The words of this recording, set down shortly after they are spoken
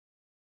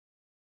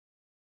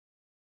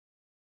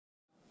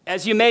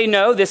As you may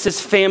know, this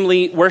is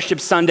Family Worship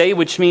Sunday,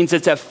 which means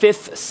it's a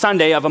fifth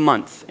Sunday of a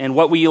month. And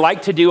what we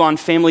like to do on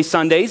Family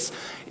Sundays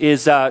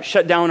is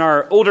shut down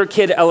our older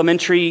kid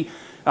elementary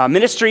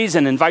ministries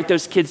and invite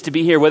those kids to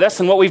be here with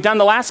us. And what we've done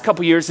the last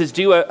couple years is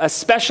do a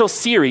special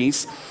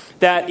series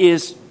that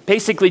is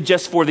basically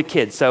just for the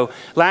kids. So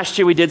last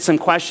year we did some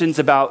questions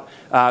about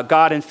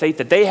God and faith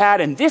that they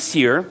had. And this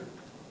year,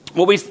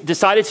 what we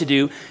decided to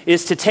do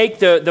is to take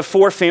the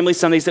four Family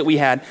Sundays that we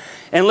had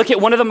and look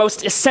at one of the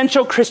most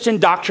essential Christian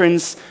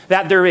doctrines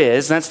that there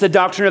is, and that's the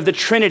doctrine of the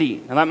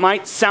Trinity. And that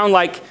might sound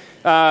like,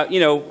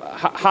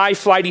 high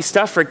flighty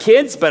stuff for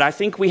kids, but I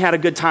think we had a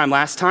good time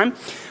last time.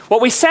 What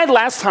we said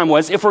last time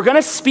was, if we're going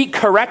to speak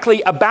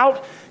correctly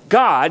about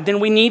God, then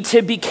we need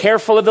to be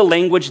careful of the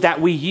language that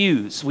we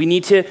use. We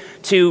need to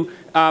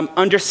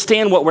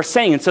understand what we're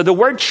saying. And so the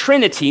word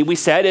Trinity, we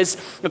said, is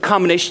a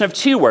combination of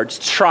two words.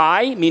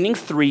 Tri, meaning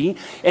three,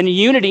 and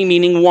unity,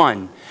 meaning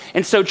one.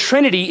 And so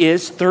Trinity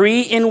is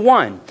three in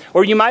one.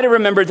 Or you might have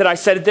remembered that I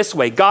said it this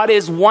way. God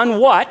is one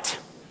what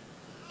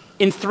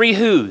in three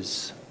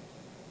whos.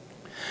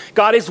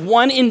 God is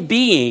one in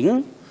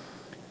being,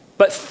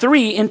 but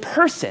three in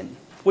person,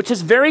 which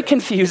is very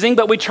confusing,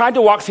 but we tried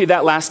to walk through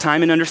that last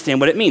time and understand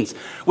what it means.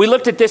 We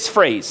looked at this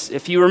phrase,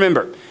 if you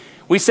remember.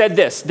 We said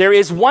this: there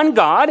is one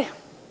God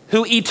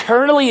who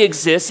eternally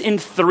exists in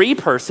three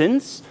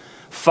persons,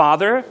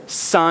 Father,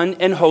 Son,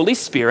 and Holy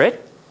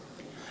Spirit.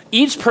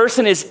 Each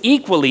person is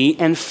equally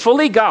and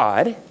fully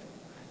God,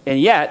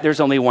 and yet there's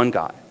only one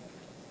God.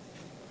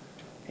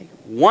 Okay.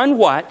 One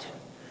what,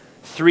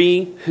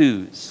 three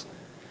whos.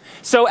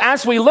 So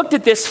as we looked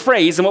at this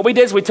phrase, and what we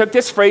did is we took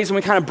this phrase and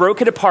we kind of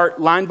broke it apart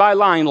line by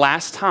line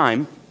last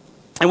time,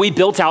 and we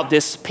built out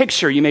this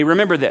picture. You may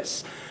remember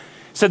this.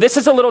 So this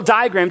is a little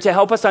diagram to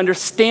help us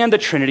understand the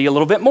Trinity a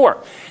little bit more.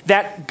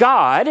 That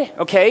God,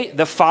 okay,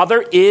 the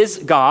Father is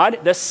God,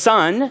 the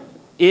Son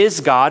is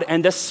God,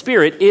 and the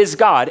Spirit is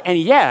God. And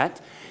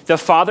yet, the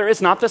Father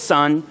is not the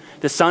Son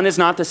is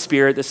not the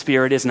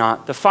Spirit is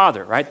not the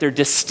Father, right? They're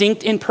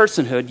distinct in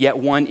personhood, yet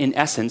one in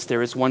essence.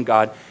 There is one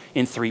God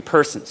in three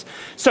persons.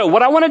 So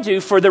what I want to do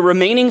for the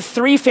remaining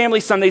three Family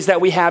Sundays that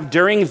we have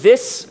during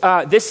this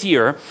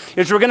year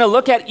is we're going to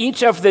look at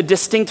each of the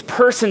distinct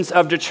persons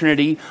of the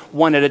Trinity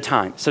one at a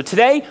time. So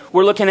today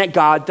we're looking at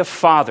God the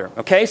Father,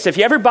 okay? So if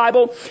you have your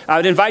Bible, I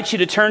would invite you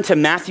to turn to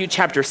Matthew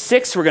chapter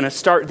 6. We're going to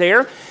start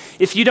there.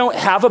 If you don't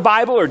have a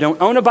Bible or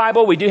don't own a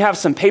Bible, we do have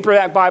some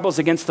paperback Bibles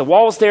against the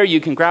walls there. You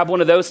can grab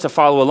one of those to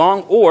follow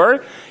along,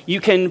 or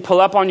you can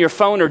pull up on your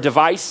phone or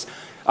device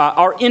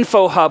our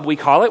info hub, we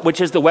call it, which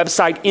is the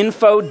website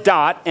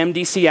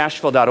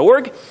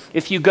info.mdcasheville.org.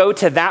 If you go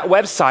to that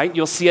website,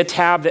 you'll see a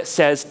tab that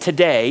says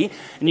Today,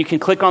 and you can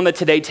click on the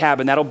Today tab,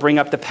 and that'll bring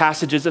up the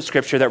passages of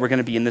Scripture that we're going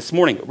to be in this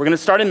morning. We're going to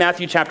start in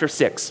Matthew chapter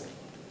 6.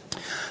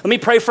 Let me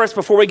pray first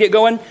before we get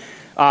going,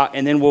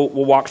 and then we'll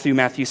walk through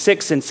Matthew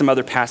 6 and some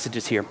other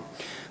passages here.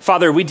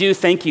 Father, we do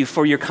thank you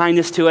for your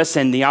kindness to us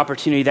and the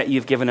opportunity that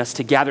you've given us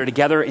to gather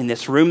together in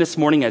this room this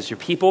morning as your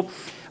people.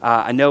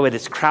 I know it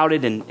is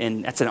crowded,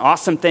 and that's an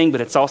awesome thing,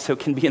 but it also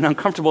can be an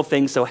uncomfortable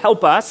thing. So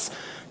help us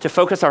to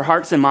focus our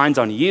hearts and minds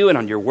on you and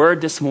on your word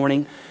this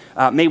morning.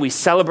 May we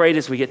celebrate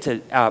as we get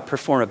to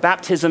perform a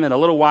baptism in a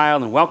little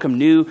while and welcome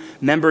new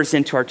members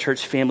into our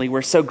church family.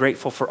 We're so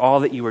grateful for all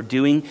that you are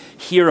doing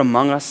here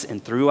among us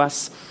and through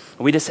us.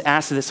 We just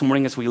ask this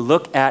morning as we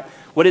look at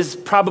what is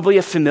probably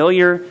a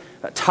familiar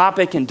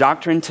topic and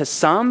doctrine to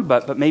some,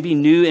 but maybe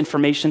new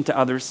information to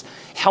others.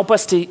 Help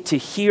us to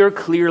hear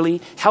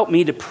clearly. Help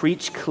me to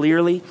preach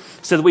clearly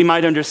so that we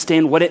might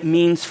understand what it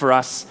means for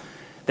us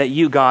that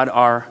you, God,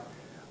 are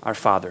our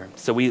Father.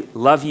 So we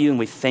love you and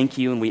we thank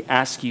you and we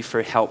ask you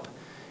for help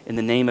in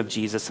the name of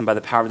Jesus and by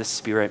the power of the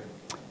Spirit.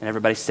 And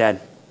everybody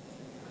said,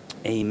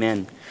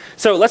 amen.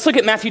 So let's look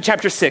at Matthew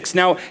chapter 6.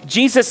 Now,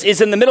 Jesus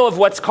is in the middle of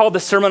what's called the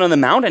Sermon on the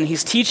Mount, and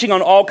he's teaching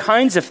on all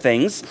kinds of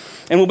things.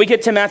 And when we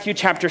get to Matthew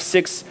chapter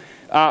 6,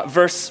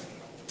 verse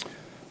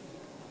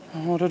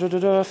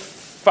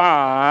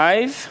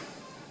 5.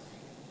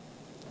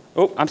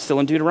 Oh, I'm still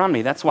in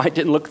Deuteronomy. That's why it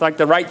didn't look like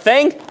the right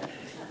thing.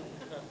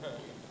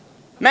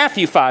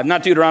 Matthew 5,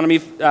 not Deuteronomy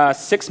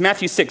 6.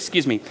 Matthew 6,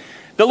 excuse me.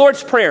 The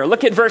Lord's Prayer.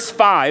 Look at verse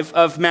 5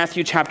 of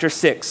Matthew chapter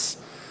 6.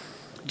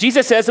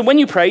 Jesus says, and when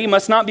you pray, you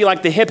must not be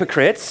like the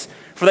hypocrites,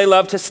 for they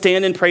love to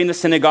stand and pray in the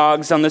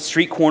synagogues on the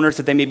street corners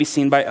that they may be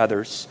seen by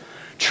others.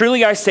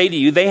 Truly I say to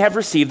you, they have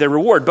received their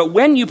reward. But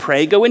when you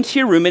pray, go into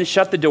your room and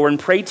shut the door and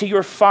pray to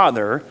your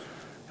Father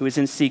who is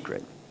in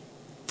secret.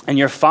 And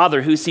your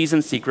Father who sees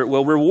in secret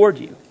will reward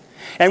you.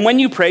 And when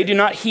you pray, do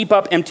not heap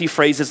up empty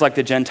phrases like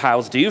the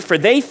Gentiles do, for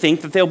they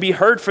think that they'll be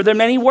heard for their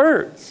many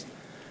words.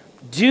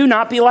 Do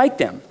not be like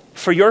them,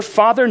 for your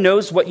Father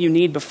knows what you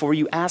need before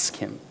you ask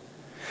him.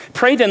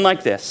 Pray then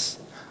like this: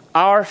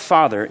 Our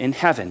Father in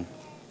heaven,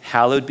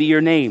 hallowed be your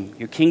name.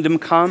 Your kingdom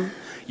come.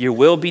 Your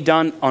will be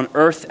done on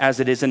earth as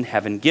it is in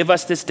heaven. Give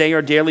us this day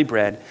our daily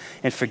bread,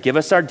 and forgive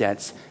us our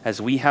debts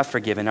as we have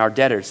forgiven our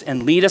debtors.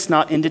 And lead us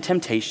not into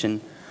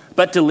temptation,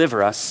 but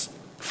deliver us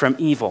from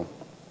evil.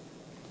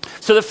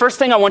 So the first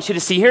thing I want you to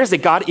see here is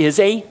that God is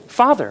a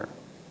father.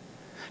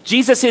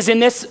 Jesus is in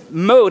this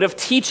mode of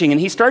teaching, and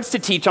he starts to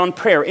teach on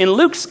prayer. In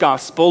Luke's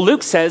gospel,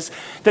 Luke says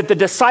that the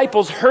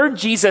disciples heard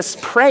Jesus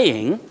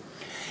praying,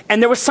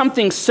 and there was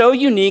something so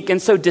unique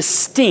and so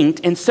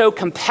distinct and so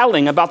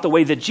compelling about the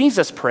way that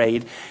Jesus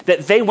prayed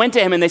that they went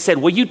to him and they said,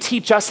 will you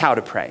teach us how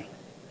to pray?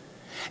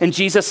 And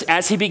Jesus,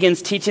 as he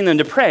begins teaching them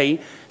to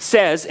pray,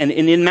 says, and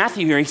in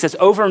Matthew here, he says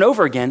over and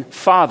over again,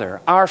 Father,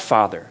 our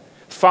Father,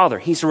 Father.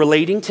 He's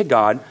relating to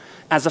God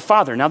as a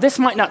father. Now, this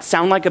might not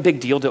sound like a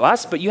big deal to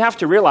us, but you have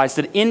to realize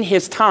that in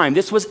his time,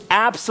 this was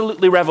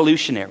absolutely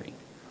revolutionary.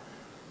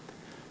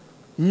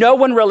 No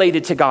one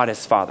related to God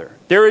as Father.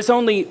 There is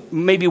only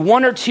maybe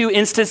one or two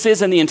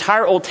instances in the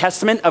entire Old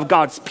Testament of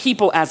God's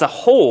people as a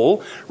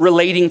whole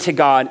relating to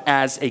God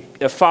as a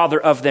father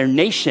of their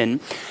nation.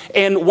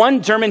 And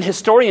one German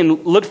historian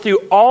looked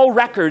through all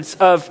records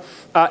of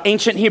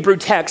ancient Hebrew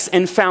texts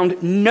and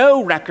found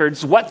no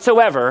records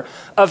whatsoever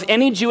of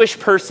any Jewish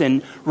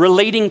person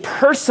relating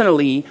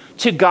personally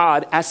to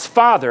God as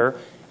Father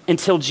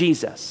until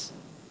Jesus.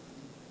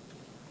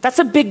 That's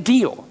a big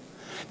deal.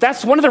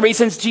 That's one of the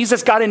reasons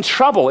Jesus got in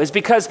trouble, is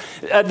because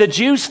the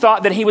Jews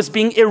thought that he was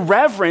being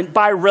irreverent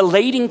by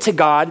relating to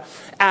God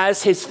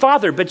as his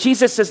Father. But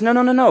Jesus says,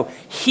 no.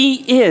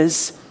 He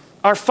is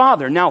our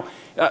Father. Now,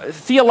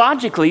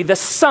 theologically, the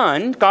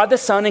Son, God the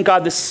Son and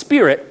God the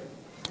Spirit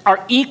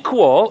are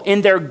equal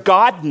in their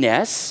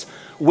godness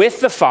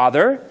with the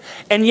Father,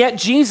 and yet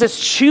Jesus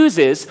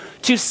chooses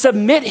to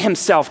submit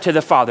himself to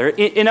the Father.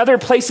 In other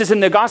places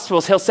in the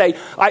Gospels, he'll say,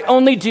 I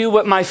only do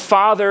what my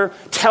Father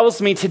tells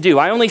me to do.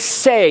 I only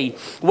say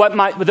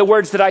the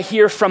words that I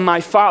hear from my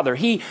Father.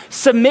 He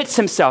submits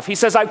himself. He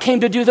says, I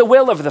came to do the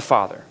will of the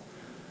Father.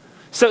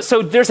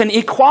 So there's an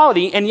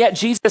equality, and yet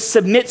Jesus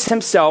submits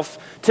himself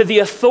to the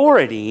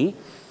authority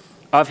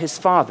of his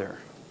Father.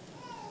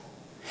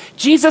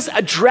 Jesus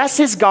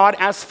addresses God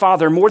as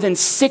Father more than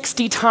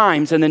 60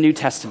 times in the New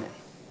Testament,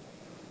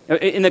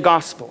 in the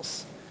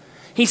Gospels.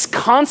 He's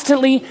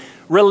constantly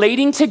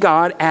relating to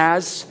God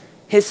as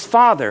his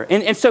Father.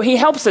 And so he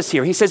helps us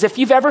here. He says, if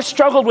you've ever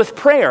struggled with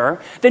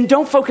prayer, then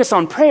don't focus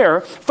on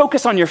prayer,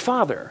 focus on your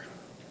Father.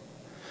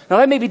 Now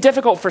that may be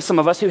difficult for some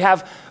of us who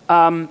have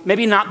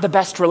maybe not the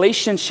best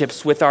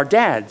relationships with our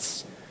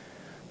dads.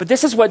 But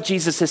this is what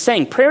Jesus is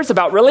saying. Prayer is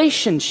about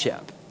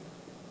relationship.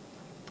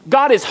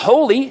 God is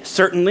holy,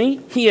 certainly.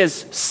 He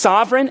is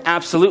sovereign,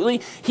 absolutely.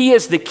 He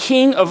is the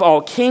King of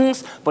all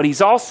kings, but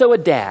he's also a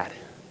dad.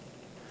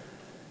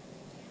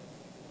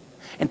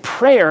 And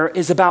prayer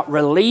is about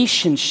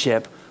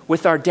relationship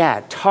with our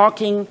dad,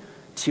 talking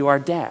to our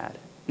dad.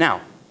 Now,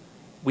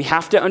 we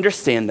have to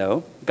understand,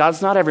 though,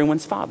 God's not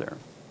everyone's father.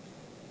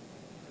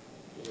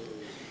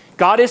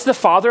 God is the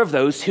Father of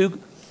those who,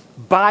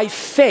 by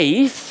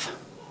faith,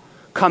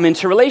 come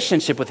into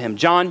relationship with him.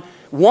 John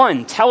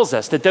 1 tells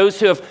us that those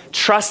who have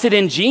trusted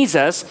in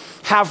Jesus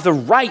have the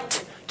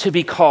right to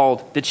be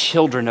called the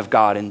children of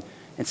God, and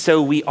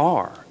so we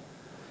are.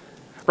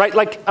 Right?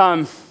 Like,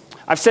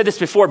 I've said this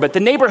before, but the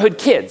neighborhood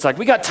kids, like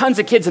we got tons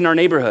of kids in our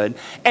neighborhood,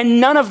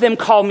 and none of them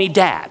call me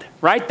dad,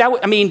 right?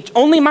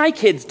 Only my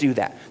kids do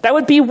that. That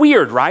would be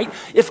weird, right?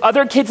 If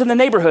other kids in the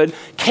neighborhood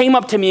came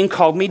up to me and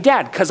called me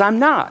dad, because I'm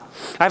not.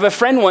 I have a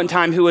friend one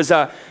time who was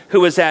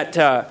at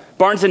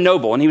Barnes &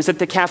 Noble, and he was at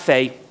the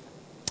cafe,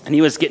 and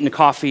he was getting a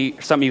coffee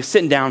or something. He was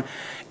sitting down,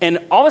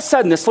 and all of a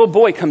sudden, this little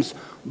boy comes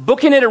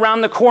booking it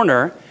around the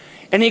corner,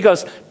 and he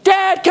goes,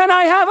 Dad, can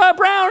I have a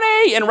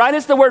brownie? And right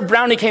as the word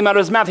brownie came out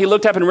of his mouth, he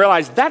looked up and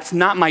realized, that's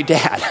not my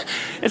dad.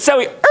 And so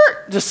he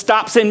just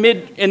stops in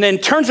mid, and then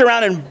turns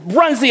around and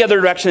runs the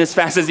other direction as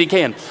fast as he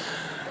can.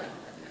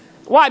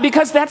 Why?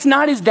 Because that's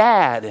not his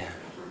dad,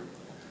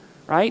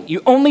 right?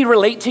 You only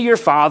relate to your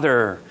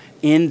father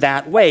in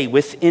that way,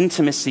 with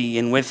intimacy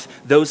and with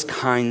those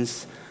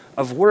kinds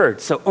of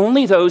words. So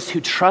only those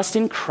who trust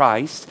in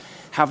Christ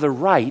have the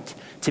right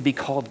to be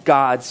called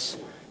God's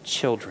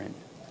children.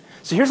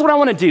 So here's what I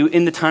want to do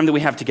in the time that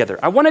we have together.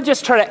 I want to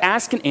just try to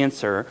ask and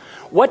answer,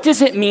 what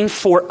does it mean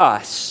for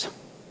us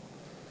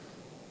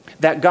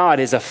that God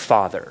is a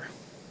father?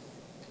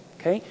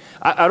 Okay?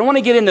 I don't want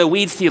to get into the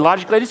weeds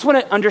theologically. I just want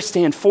to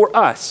understand for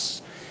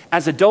us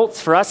as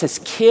adults, for us as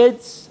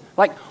kids,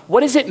 like,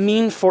 what does it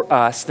mean for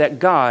us that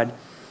God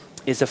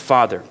is a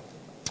father?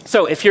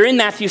 So if you're in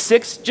Matthew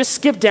 6, just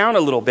skip down a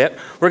little bit.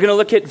 We're going to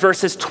look at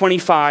verses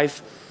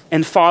 25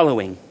 and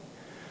following.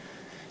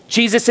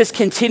 Jesus is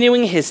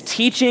continuing his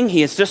teaching.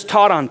 He has just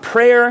taught on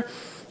prayer.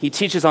 He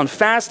teaches on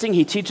fasting.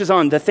 He teaches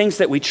on the things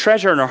that we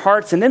treasure in our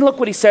hearts. And then look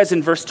what he says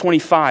in verse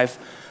 25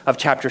 of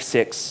chapter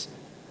 6.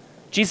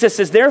 Jesus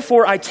says,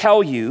 therefore I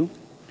tell you,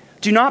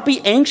 do not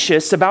be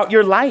anxious about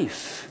your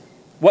life,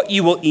 what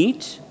you will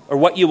eat or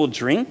what you will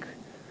drink,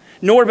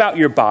 nor about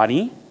your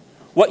body,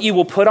 what you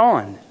will put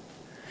on.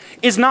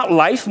 Is not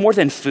life more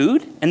than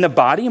food, and the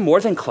body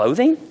more than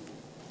clothing?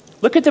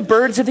 Look at the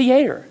birds of the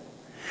air.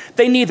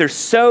 They neither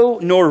sow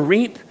nor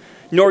reap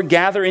nor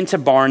gather into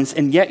barns,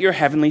 and yet your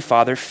heavenly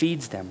Father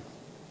feeds them.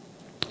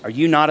 Are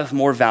you not of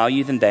more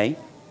value than they?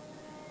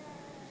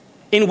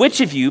 In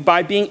which of you,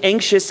 by being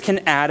anxious, can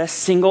add a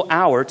single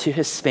hour to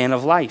his span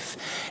of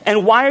life?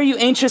 And why are you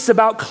anxious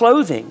about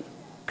clothing?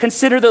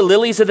 Consider the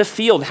lilies of the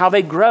field, how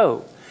they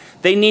grow.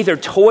 They neither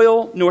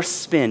toil nor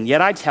spin.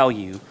 Yet I tell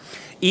you,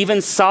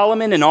 even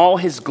Solomon in all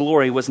his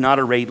glory was not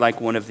arrayed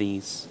like one of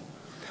these.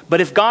 But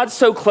if God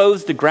so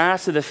clothes the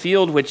grass of the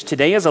field, which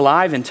today is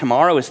alive and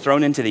tomorrow is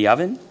thrown into the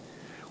oven,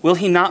 will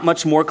he not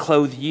much more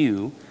clothe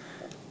you,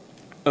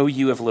 O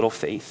you of little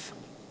faith?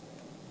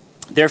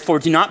 Therefore,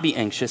 do not be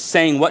anxious,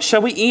 saying, what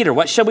shall we eat, or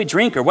what shall we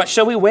drink, or what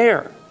shall we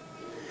wear?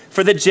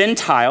 For the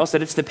Gentiles,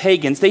 that it's the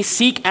pagans, they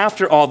seek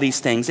after all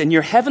these things, and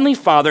your heavenly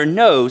Father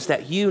knows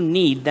that you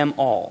need them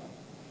all.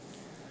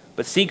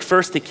 But seek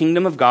first the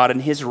kingdom of God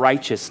and his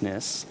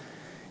righteousness,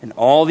 and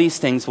all these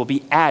things will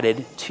be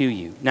added to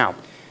you. Now,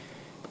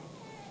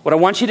 what I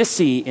want you to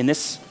see in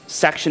this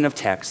section of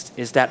text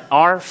is that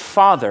our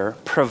Father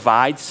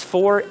provides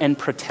for and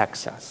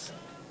protects us.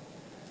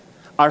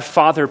 Our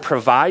Father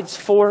provides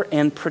for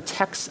and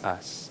protects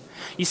us.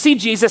 You see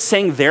Jesus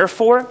saying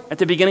therefore at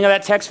the beginning of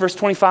that text, verse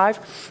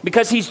 25,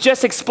 because he's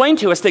just explained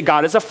to us that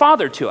God is a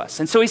father to us.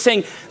 And so he's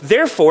saying,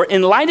 therefore,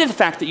 in light of the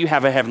fact that you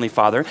have a heavenly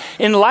Father,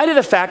 in light of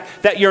the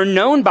fact that you're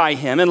known by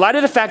him, in light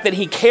of the fact that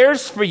he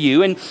cares for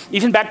you, and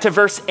even back to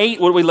verse 8,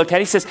 what we looked at,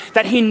 he says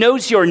that he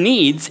knows your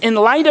needs, in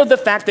light of the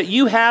fact that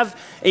you have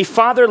a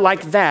Father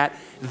like that,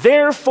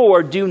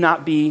 therefore do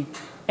not be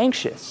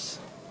anxious.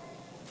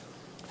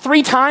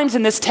 3 times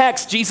in this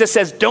text, Jesus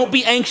says, don't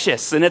be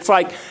anxious. And it's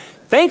like,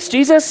 thanks,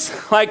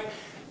 Jesus. Like,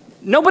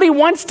 nobody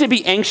wants to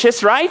be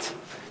anxious, right?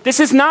 This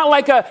is not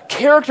like a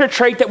character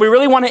trait that we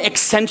really want to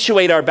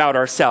accentuate about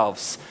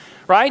ourselves,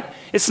 right?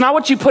 It's not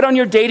what you put on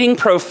your dating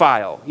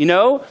profile, you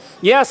know?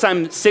 Yes,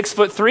 I'm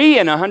 6'3"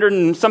 and 100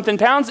 and something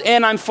pounds,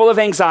 and I'm full of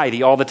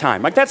anxiety all the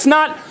time. Like, that's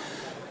not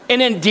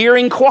an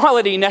endearing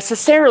quality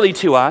necessarily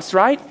to us,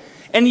 right?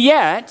 And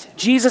yet,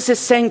 Jesus is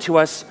saying to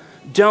us,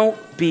 don't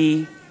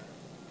be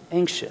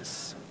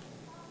anxious.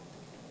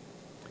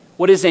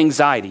 What is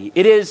anxiety?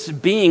 It is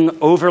being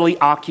overly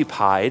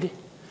occupied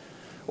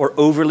or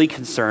overly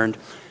concerned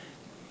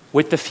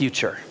with the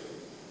future.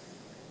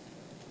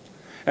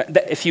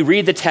 If you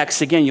read the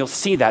text again, you'll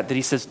see that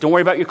he says, don't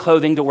worry about your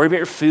clothing, don't worry about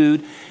your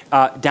food.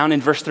 Down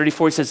in verse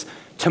 34, he says,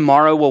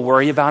 tomorrow will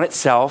worry about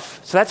itself.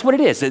 So that's what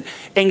it is.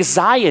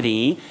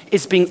 Anxiety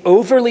is being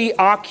overly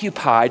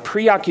occupied,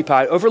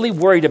 preoccupied, overly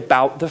worried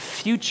about the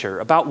future,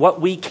 about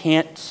what we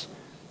can't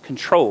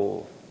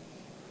control.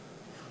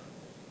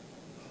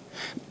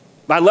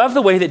 I love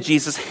the way that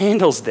Jesus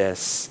handles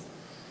this.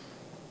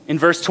 In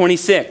verse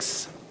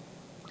 26,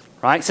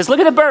 right? It says,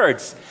 look at the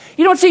birds.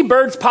 You don't see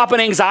birds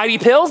popping anxiety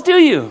pills, do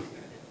you?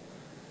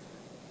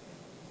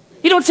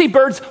 You don't see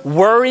birds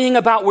worrying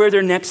about where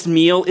their next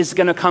meal is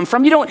going to come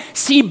from. You don't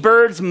see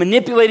birds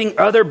manipulating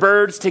other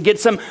birds to get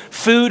some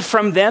food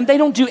from them. They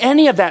don't do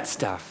any of that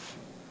stuff.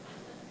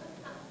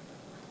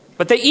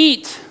 But they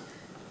eat.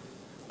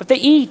 They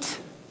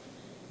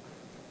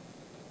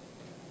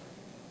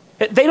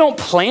don't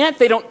plant.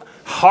 They don't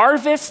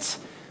harvest,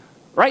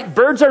 right?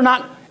 Birds are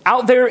not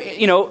out there,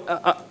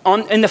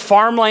 in the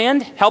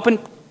farmland helping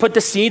put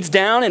the seeds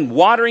down and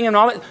watering and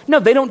all that. No,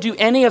 they don't do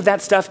any of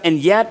that stuff, and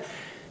yet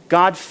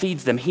God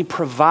feeds them. He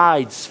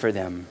provides for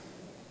them.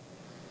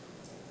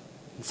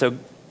 And so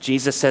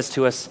Jesus says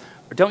to us,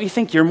 don't you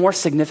think you're more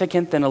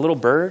significant than a little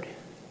bird?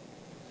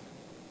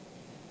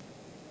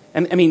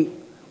 And I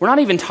mean, we're not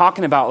even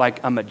talking about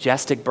like a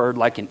majestic bird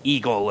like an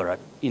eagle or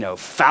a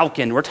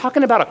falcon. We're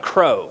talking about a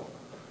crow.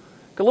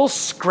 A little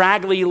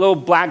scraggly little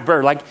black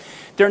bird. Like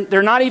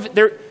they're not even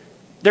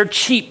they're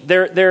cheap.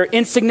 They're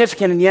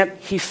insignificant, and yet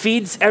he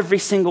feeds every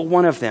single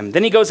one of them.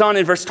 Then he goes on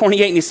in verse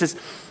 28 and he says,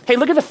 hey,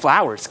 look at the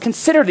flowers.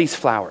 Consider these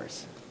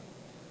flowers.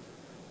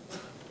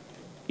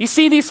 You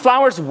see these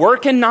flowers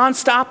working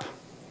nonstop?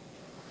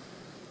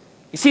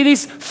 You see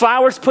these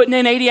flowers putting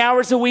in 80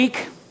 hours a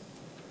week?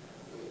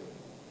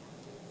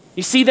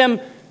 You see them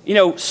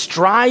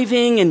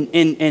striving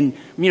and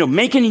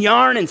making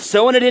yarn and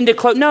sewing it into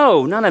clothes.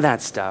 No, none of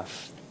that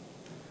stuff.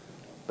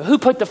 But who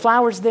put the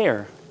flowers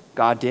there?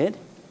 God did.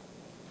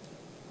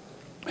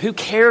 Who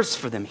cares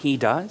for them? He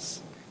does.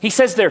 He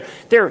says the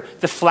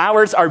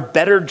flowers are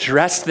better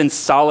dressed than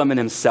Solomon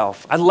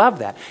himself. I love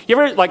that. You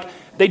ever,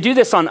 they do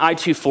this on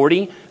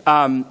I-240.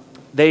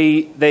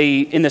 They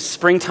in the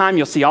springtime,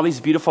 you'll see all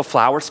these beautiful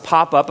flowers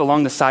pop up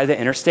along the side of the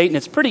interstate, and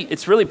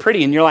it's really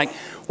pretty. And you're like,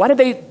 why did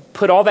they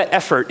put all that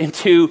effort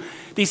into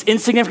these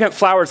insignificant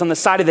flowers on the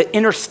side of the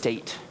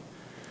interstate?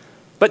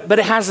 But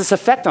it has this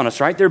effect on us,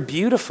 right? They're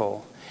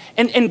beautiful.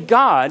 And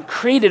God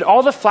created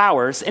all the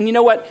flowers, and you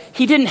know what?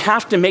 He didn't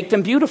have to make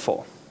them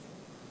beautiful.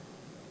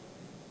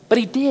 But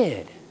he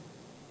did,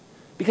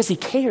 because he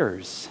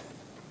cares.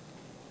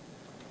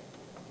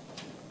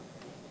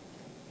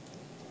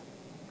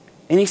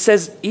 And he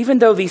says, even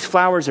though these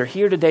flowers are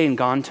here today and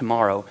gone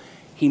tomorrow,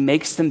 he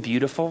makes them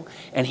beautiful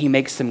and he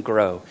makes them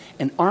grow.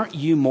 And aren't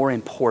you more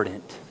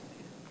important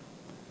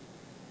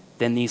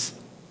than these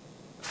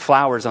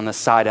flowers on the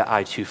side of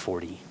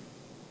I-240?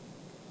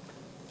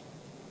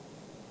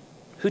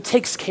 Who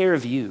takes care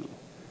of you?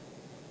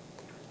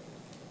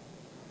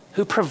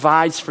 who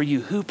provides for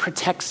you, who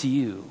protects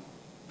you.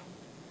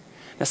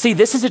 Now see,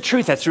 this is a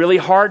truth that's really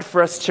hard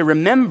for us to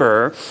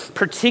remember,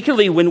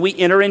 particularly when we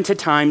enter into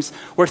times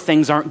where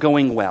things aren't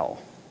going well.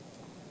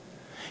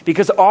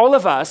 Because all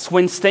of us,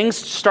 when things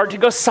start to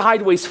go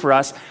sideways for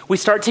us, we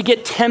start to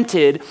get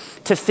tempted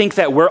to think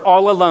that we're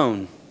all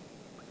alone,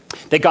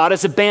 that God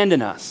has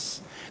abandoned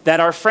us, that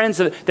our friends,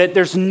 that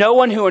there's no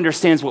one who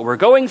understands what we're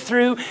going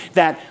through,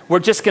 that we're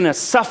just going to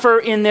suffer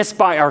in this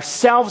by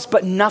ourselves,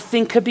 but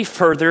nothing could be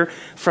further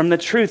from the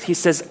truth. He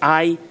says,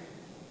 I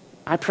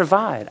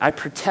provide, I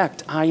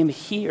protect, I am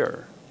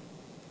here.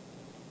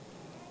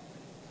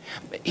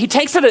 He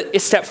takes it a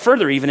step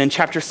further even in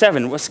chapter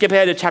 7. We'll skip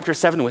ahead to chapter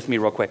 7 with me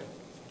real quick.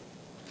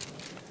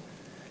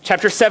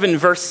 Chapter 7,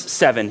 verse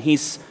 7.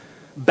 He's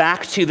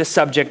back to the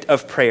subject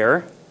of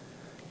prayer.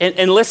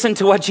 And listen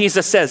to what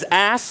Jesus says.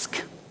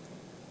 Ask,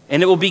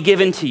 and it will be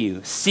given to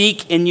you.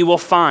 Seek, and you will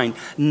find.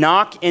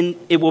 Knock, and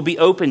it will be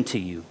open to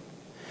you.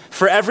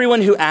 For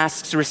everyone who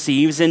asks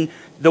receives, and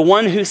the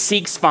one who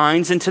seeks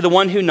finds, and to the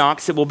one who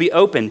knocks it will be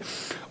opened.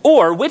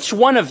 Or which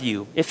one of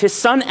you, if his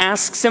son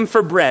asks him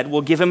for bread,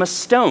 will give him a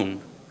stone?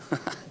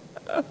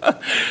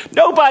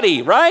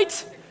 Nobody,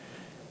 right?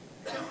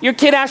 Your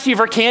kid asks you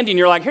for candy and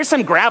you're like, here's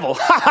some gravel.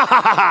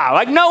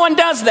 Like no one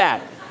does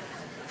that.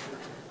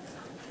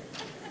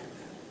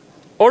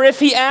 Or if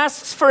he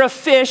asks for a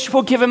fish,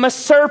 we'll give him a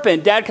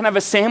serpent. Dad, can I have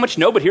a sandwich?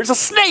 No, but here's a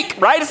snake,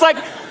 right? It's like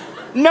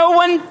no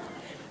one,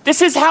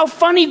 this is how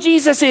funny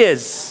Jesus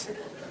is.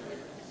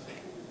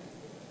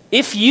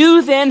 If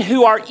you then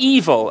who are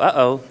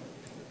evil,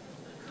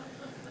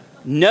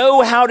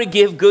 know how to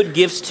give good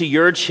gifts to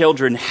your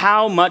children,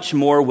 how much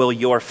more will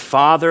your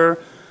Father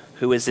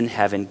who is in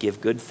heaven give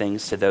good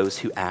things to those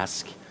who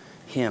ask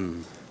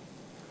him?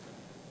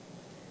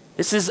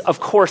 This is, of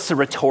course, a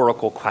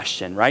rhetorical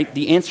question, right?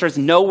 The answer is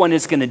no one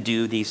is going to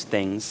do these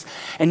things.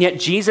 And yet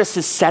Jesus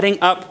is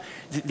setting up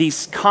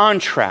these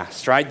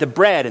contrasts, right? The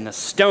bread and the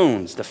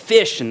stones, the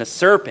fish and the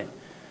serpent.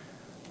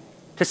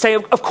 To say,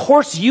 of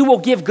course, you will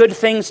give good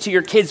things to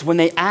your kids when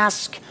they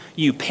ask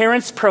you.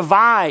 Parents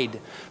provide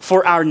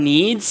for our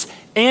needs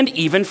and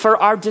even for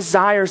our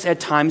desires at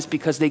times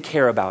because they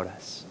care about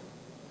us.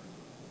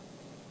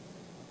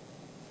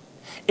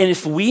 And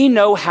if we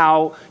know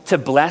how to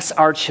bless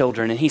our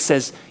children, and he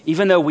says,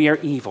 even though we are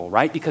evil,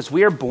 right? Because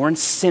we are born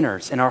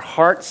sinners and our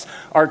hearts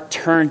are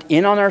turned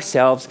in on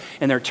ourselves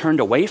and they're turned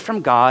away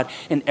from God.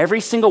 And every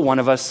single one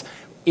of us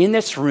in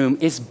this room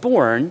is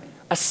born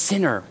a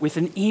sinner with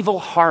an evil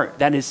heart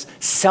that is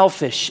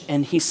selfish.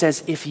 And he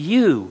says, if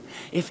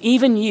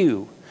even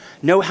you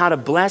know how to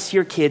bless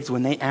your kids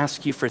when they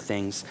ask you for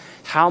things,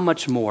 how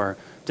much more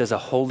does a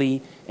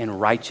holy and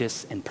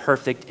righteous and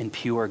perfect and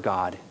pure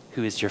God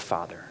who is your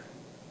Father?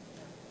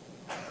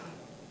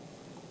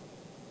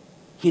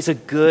 He's a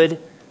good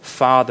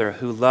Father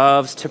who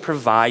loves to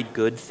provide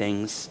good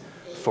things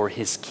for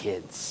his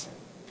kids.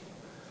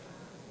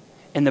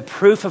 And the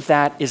proof of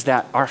that is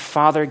that our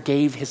Father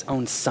gave his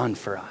own Son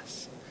for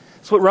us.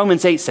 That's what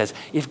Romans 8 says.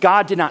 If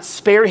God did not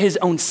spare his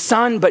own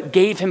Son, but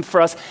gave him for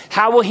us,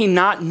 how will he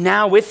not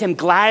now with him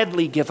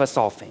gladly give us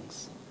all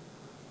things?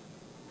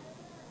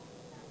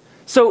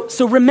 So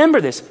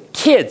remember this,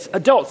 kids,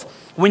 adults,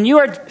 when you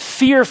are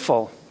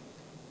fearful,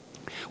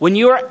 when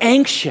you are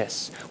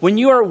anxious, when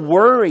you are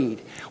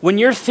worried, when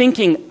you're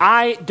thinking,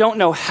 I don't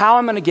know how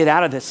I'm going to get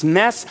out of this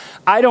mess,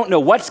 I don't know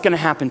what's going to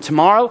happen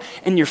tomorrow,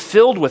 and you're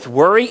filled with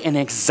worry and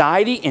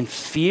anxiety and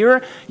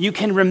fear, you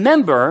can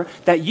remember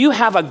that you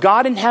have a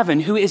God in heaven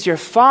who is your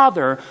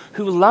Father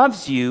who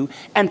loves you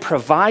and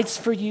provides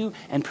for you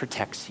and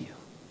protects you.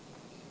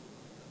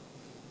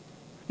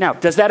 Now,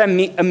 does that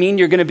mean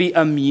you're going to be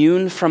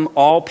immune from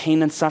all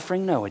pain and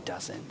suffering? No, it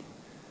doesn't.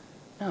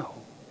 No.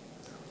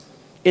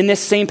 In this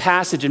same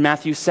passage in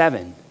Matthew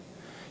 7,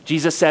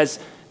 Jesus says,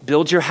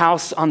 build your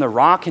house on the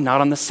rock and not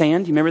on the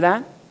sand. You remember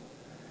that?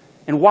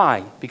 And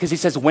why? Because he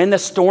says when the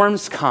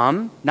storms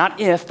come,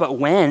 not if, but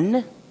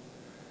when.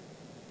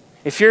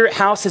 If your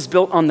house is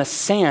built on the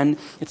sand,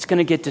 it's going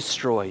to get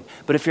destroyed.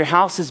 But if your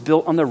house is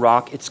built on the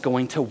rock, it's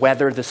going to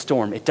weather the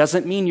storm. It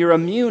doesn't mean you're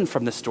immune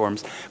from the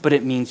storms, but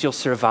it means you'll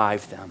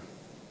survive them.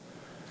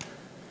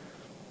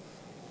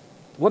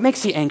 What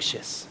makes you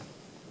anxious?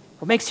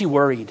 What makes you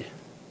worried?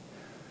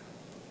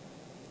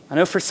 I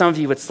know for some of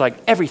you it's like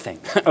everything,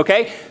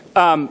 okay?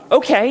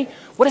 Okay,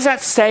 what does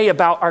that say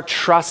about our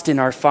trust in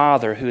our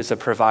Father who is a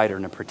provider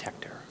and a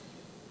protector?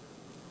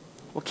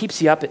 What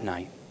keeps you up at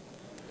night?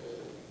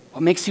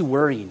 What makes you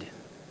worried?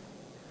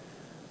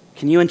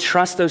 Can you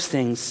entrust those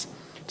things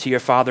to your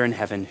Father in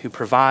heaven who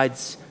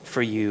provides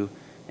for you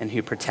and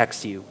who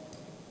protects you?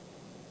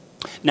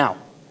 Now,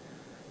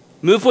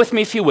 move with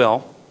me, if you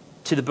will,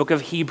 to the book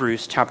of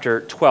Hebrews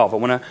chapter 12. I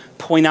want to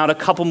point out a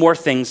couple more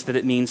things that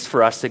it means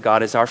for us that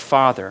God is our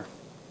Father.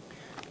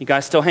 You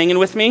guys still hanging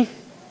with me?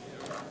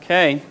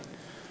 Okay.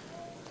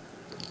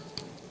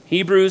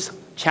 Hebrews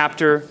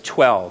chapter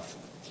 12.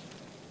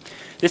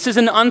 This is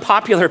an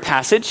unpopular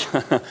passage,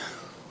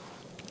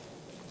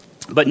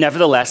 but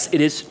nevertheless,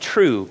 it is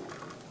true.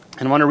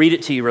 And I want to read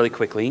it to you really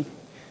quickly,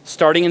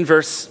 starting in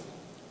verse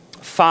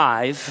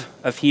 5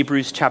 of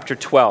Hebrews chapter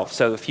 12.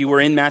 So if you were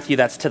in Matthew,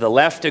 that's to the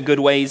left a good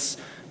ways.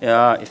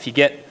 If you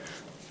get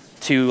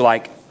to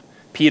like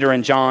Peter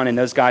and John and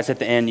those guys at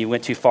the end, you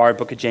went too far,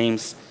 book of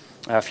James.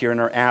 If you're in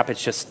our app,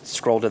 it's just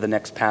scroll to the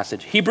next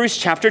passage. Hebrews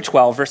chapter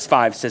 12, verse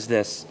 5 says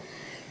this,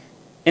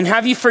 "And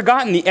have you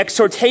forgotten the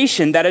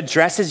exhortation that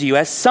addresses you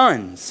as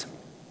sons?"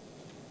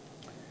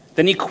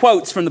 Then he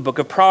quotes from the book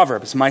of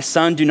Proverbs, "My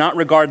son, do not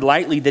regard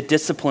lightly the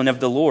discipline of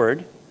the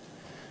Lord,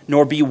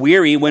 nor be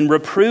weary when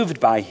reproved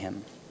by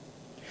him.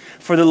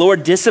 For the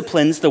Lord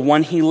disciplines the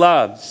one he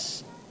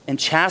loves and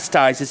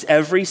chastises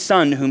every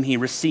son whom he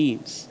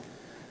receives.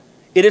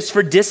 It is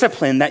for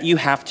discipline that you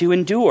have to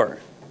endure.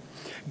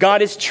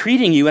 God is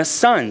treating you as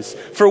sons.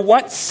 For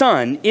what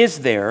son is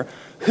there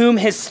whom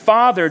his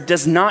father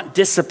does not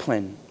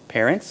discipline?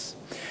 Parents,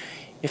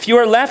 if you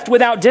are left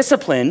without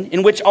discipline,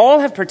 in which all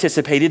have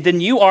participated, then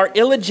you are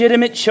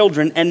illegitimate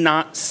children and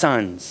not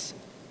sons.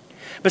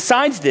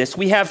 Besides this,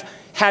 we have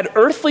had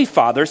earthly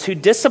fathers who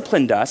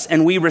disciplined us,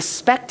 and we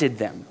respected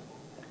them.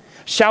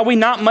 Shall we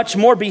not much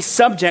more be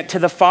subject to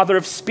the Father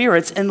of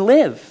spirits and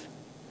live?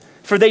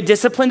 For they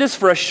disciplined us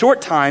for a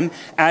short time,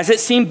 as it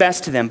seemed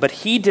best to them, but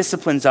he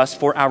disciplines us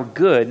for our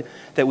good,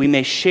 that we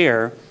may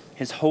share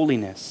his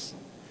holiness.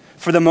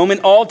 For the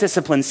moment, all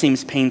discipline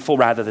seems painful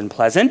rather than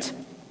pleasant,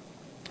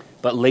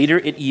 but later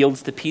it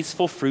yields the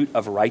peaceful fruit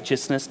of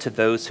righteousness to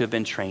those who have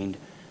been trained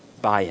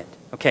by it."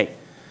 Okay,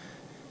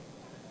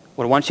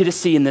 what I want you to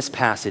see in this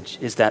passage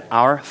is that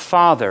our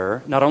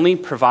Father not only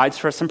provides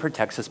for us and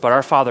protects us, but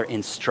our Father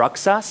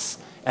instructs us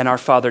and our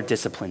Father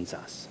disciplines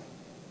us.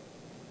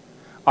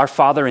 Our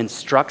Father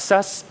instructs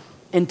us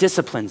and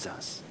disciplines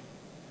us.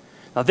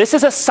 Now, this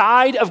is a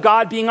side of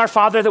God being our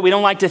Father that we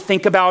don't like to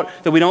think about,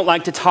 that we don't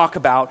like to talk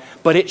about,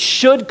 but it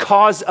should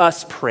cause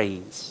us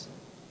praise.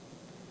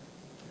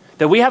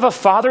 That we have a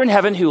Father in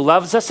heaven who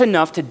loves us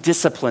enough to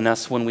discipline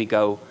us when we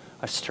go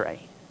astray.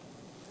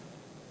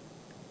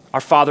 Our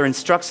Father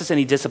instructs us and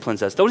he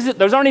disciplines us.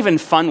 Those aren't even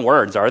fun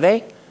words, are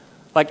they?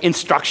 Like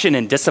instruction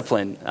and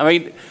discipline. I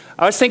mean,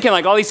 I was thinking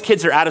like all these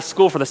kids are out of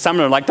school for the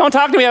summer. Like, don't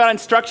talk to me about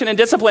instruction and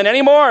discipline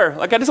anymore.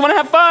 Like, I just want to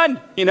have fun,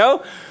 you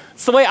know?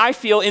 It's the way I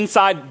feel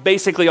inside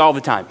basically all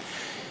the time.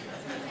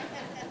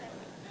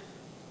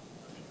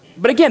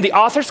 But again, the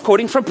author's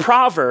quoting from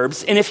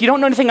Proverbs. And if you don't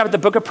know anything about the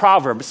book of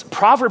Proverbs,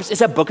 Proverbs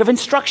is a book of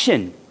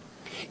instruction.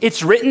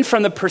 It's written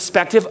from the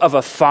perspective of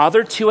a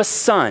father to a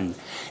son.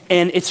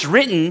 And it's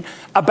written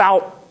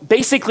about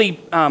basically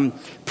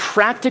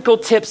practical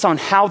tips on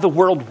how the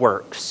world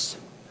works.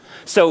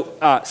 So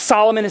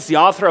Solomon is the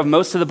author of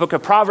most of the book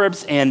of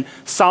Proverbs, and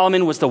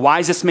Solomon was the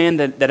wisest man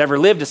that ever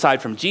lived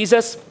aside from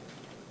Jesus.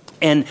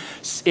 And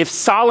if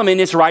Solomon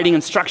is writing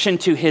instruction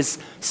to his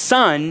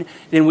son,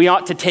 then we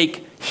ought to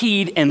take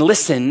heed and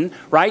listen,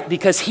 right?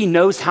 Because he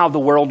knows how the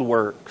world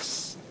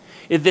works.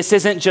 This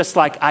isn't just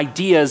like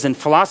ideas and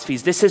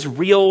philosophies. This is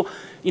real,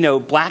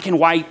 black and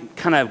white,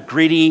 kind of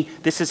gritty.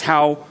 This is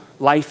how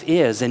life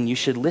is, and you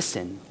should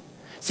listen.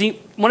 See,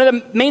 one of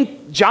the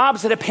main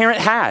jobs that a parent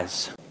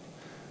has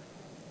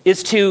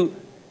is to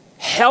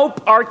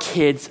help our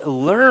kids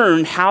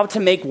learn how to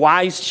make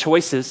wise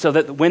choices so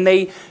that when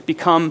they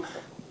become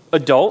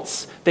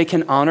adults, they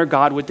can honor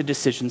God with the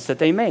decisions that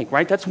they make,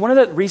 right? That's one of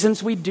the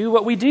reasons we do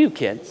what we do,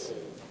 kids.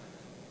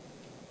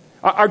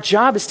 Our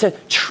job is to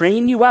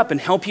train you up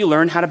and help you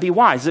learn how to be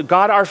wise.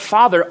 God, our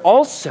Father,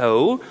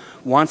 also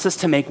wants us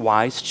to make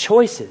wise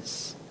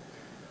choices.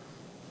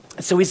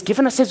 And so he's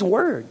given us his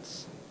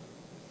words.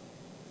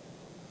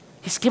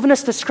 He's given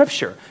us the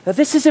scripture. Now,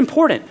 this is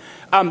important.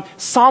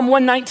 Psalm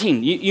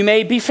 119, you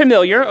may be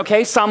familiar,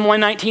 okay? Psalm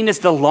 119 is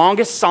the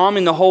longest psalm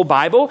in the whole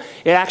Bible.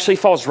 It actually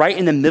falls right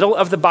in the middle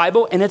of the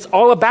Bible, and it's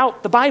all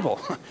about the Bible.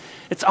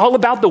 It's all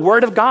about the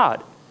Word of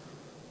God.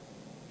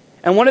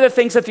 And one of the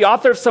things that the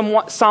author of Psalm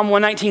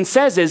 119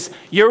 says is,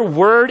 your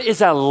word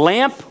is a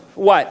lamp,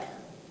 what?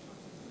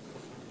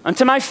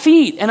 Unto my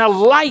feet, and a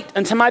light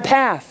unto my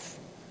path.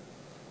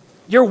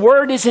 Your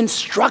word is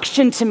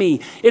instruction to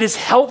me. It is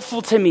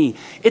helpful to me.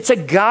 It's a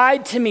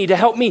guide to me to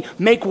help me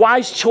make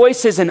wise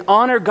choices and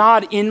honor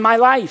God in my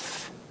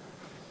life.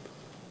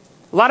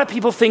 A lot of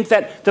people think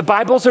that the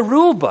Bible's a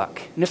rule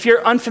book. And if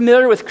you're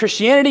unfamiliar with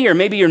Christianity, or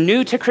maybe you're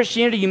new to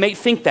Christianity, you may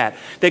think that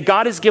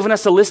God has given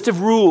us a list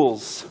of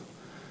rules.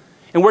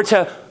 And we're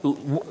to,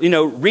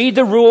 read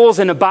the rules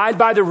and abide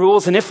by the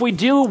rules. And if we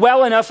do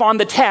well enough on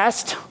the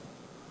test,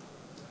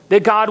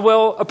 that God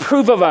will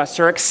approve of us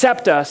or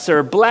accept us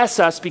or bless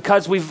us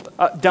because we've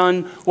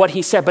done what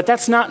he said. But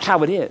that's not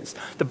how it is.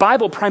 The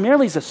Bible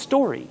primarily is a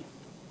story.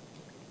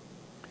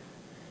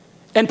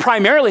 And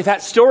primarily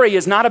that story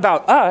is not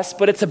about us,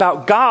 but it's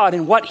about God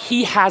and what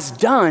he has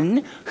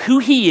done, who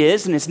he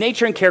is and his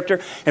nature and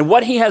character, and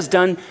what he has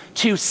done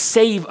to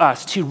save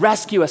us, to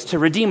rescue us, to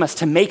redeem us,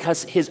 to make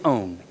us his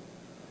own.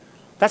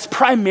 That's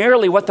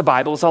primarily what the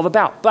Bible is all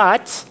about.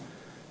 But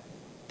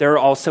there are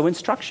also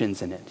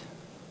instructions in it.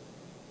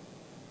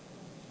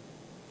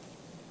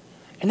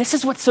 And this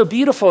is what's so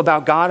beautiful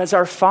about God as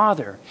our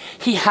Father.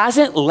 He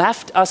hasn't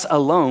left us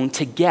alone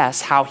to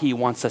guess how he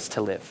wants us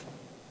to live.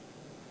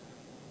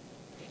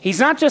 He's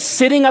not just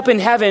sitting up in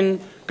heaven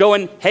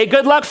going, hey,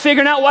 good luck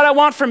figuring out what I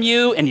want from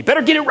you, and you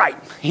better get it right,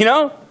 you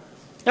know?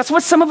 That's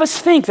what some of us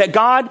think, that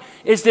God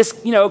is this,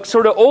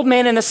 sort of old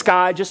man in the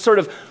sky, just sort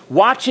of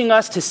watching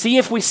us to see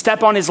if we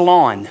step on his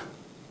lawn.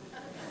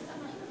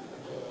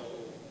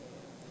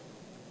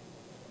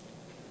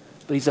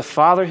 But he's a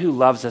father who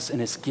loves us and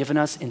has given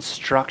us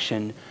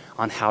instruction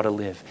on how to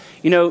live.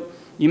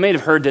 You may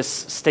have heard this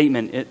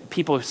statement.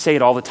 People say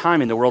it all the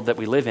time in the world that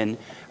we live in,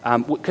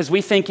 because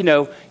we think,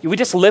 we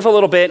just live a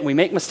little bit and we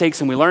make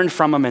mistakes and we learn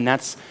from them, and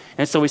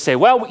so we say,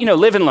 well,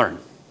 live and learn.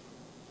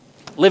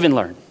 Live and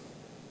learn.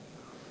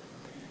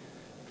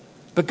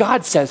 But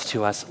God says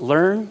to us,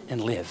 learn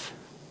and live.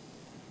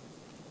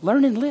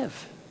 Learn and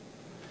live.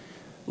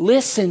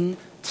 Listen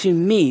to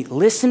me.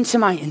 Listen to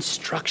my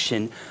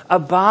instruction.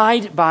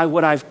 Abide by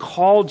what I've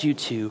called you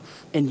to,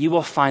 and you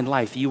will find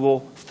life. You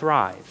will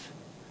thrive.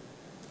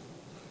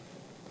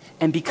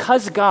 And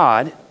because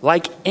God,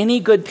 like any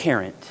good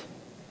parent,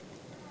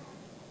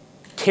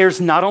 cares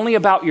not only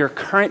about your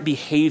current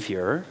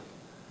behavior,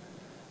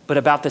 but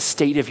about the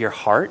state of your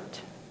heart,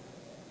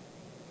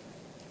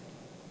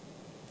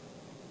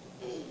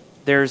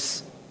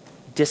 there's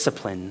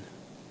discipline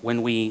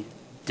when we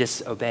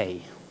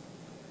disobey.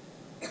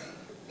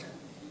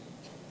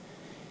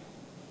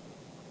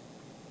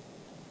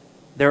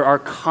 There are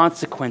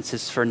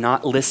consequences for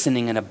not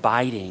listening and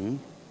abiding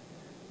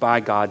by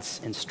God's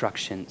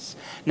instructions.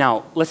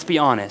 Now, let's be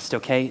honest,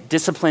 okay?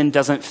 Discipline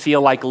doesn't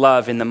feel like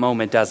love in the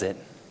moment, does it?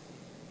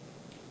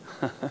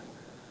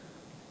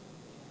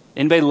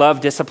 Anybody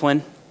love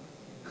discipline?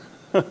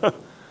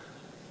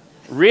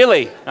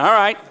 Really? All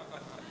right.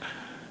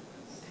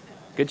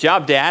 Good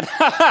job, Dad.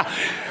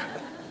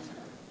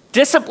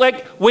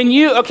 Discipline,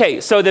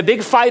 so the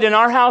big fight in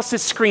our house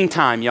is screen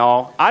time,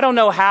 y'all. I don't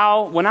know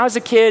how. When I was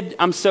a kid,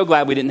 I'm so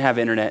glad we didn't have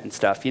internet and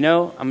stuff,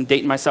 I'm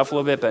dating myself a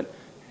little bit, but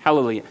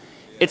hallelujah.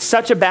 It's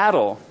such a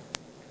battle.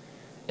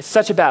 It's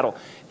such a battle.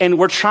 And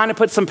we're trying to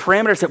put some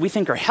parameters that we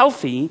think are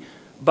healthy,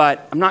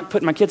 but I'm not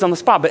putting my kids on the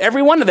spot. But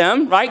every one of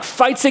them, right,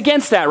 fights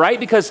against that, right?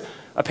 Because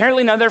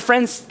apparently none of their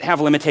friends have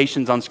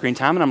limitations on screen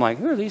time. And I'm like,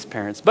 who are these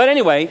parents? But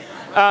anyway,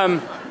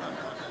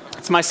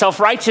 it's my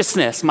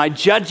self-righteousness, my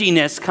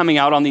judginess coming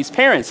out on these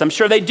parents. I'm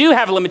sure they do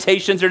have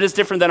limitations. They're just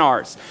different than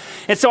ours.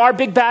 And so our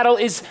big battle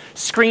is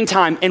screen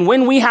time. And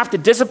when we have to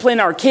discipline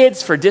our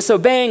kids for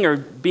disobeying or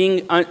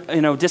being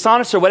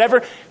dishonest or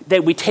whatever,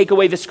 that we take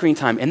away the screen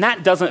time. And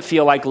that doesn't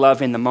feel like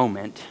love in the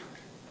moment.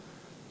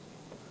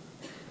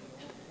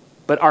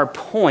 But our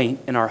point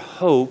and our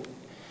hope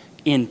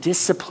in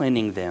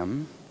disciplining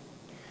them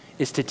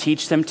is to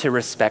teach them to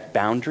respect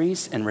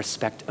boundaries and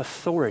respect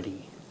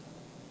authority.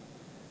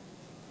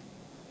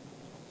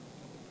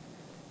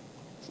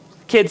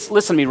 Kids,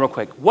 listen to me real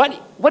quick.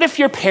 What if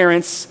your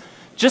parents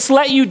just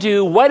let you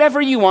do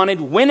whatever you wanted,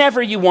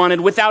 whenever you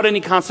wanted, without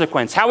any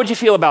consequence? How would you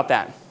feel about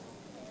that?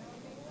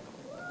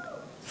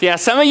 Yeah,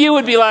 some of you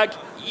would be like,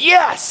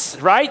 yes,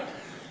 right?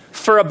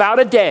 For about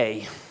a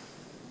day,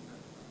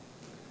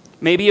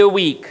 maybe a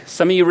week.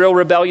 Some of you real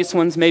rebellious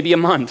ones, maybe a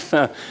month.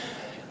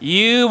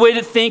 You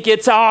would think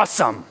it's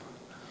awesome.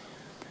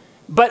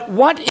 But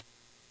what is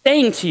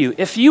saying to you,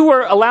 if you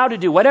were allowed to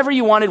do whatever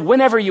you wanted,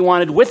 whenever you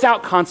wanted,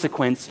 without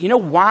consequence, you know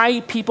why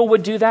people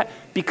would do that?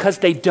 Because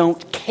they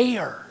don't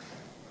care.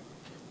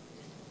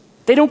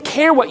 They don't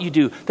care what you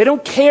do. They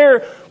don't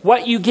care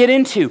what you get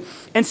into.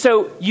 And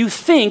so you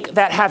think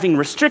that having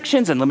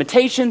restrictions and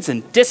limitations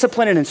and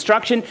discipline and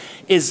instruction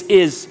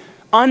is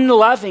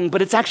unloving,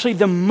 but it's actually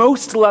the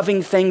most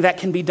loving thing that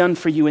can be done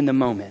for you in the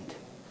moment.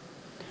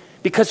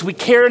 Because we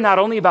care not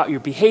only about your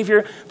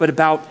behavior, but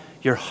about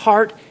your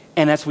heart,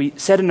 and as we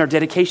said in our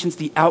dedications,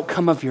 the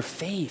outcome of your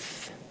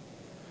faith.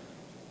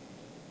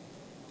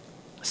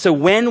 So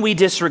when we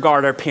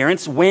disregard our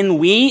parents, when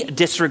we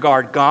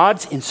disregard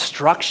God's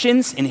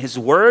instructions in his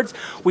words,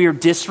 we are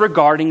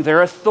disregarding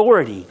their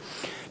authority.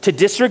 To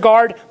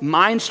disregard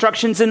my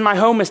instructions in my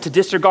home is to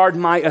disregard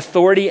my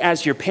authority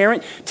as your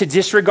parent. To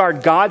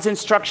disregard God's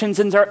instructions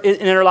in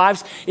our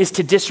lives is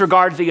to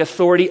disregard the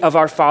authority of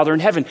our Father in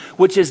heaven,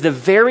 which is the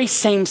very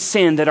same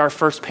sin that our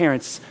first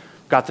parents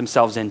got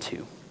themselves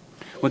into.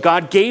 When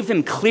God gave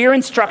them clear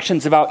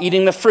instructions about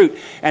eating the fruit,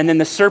 and then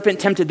the serpent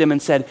tempted them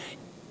and said,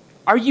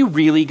 are you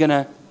really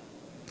gonna,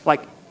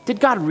 did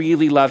God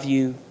really love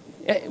you?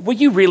 Will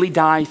you really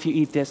die if you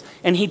eat this?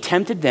 And he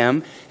tempted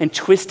them and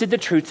twisted the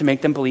truth to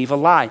make them believe a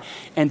lie.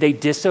 And they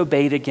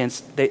disobeyed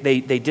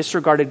they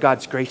disregarded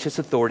God's gracious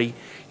authority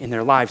in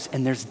their lives.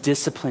 And there's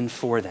discipline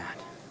for that.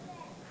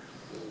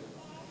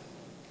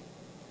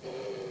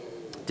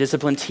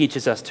 Discipline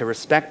teaches us to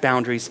respect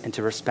boundaries and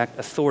to respect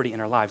authority in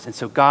our lives. And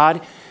so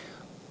God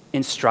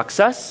instructs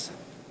us,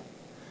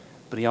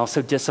 but he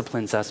also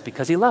disciplines us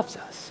because he loves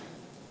us.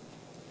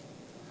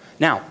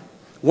 Now,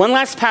 one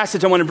last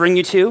passage I want to bring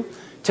you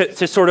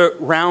to sort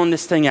of round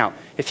this thing out.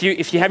 If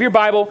you have your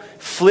Bible,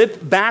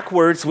 flip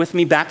backwards with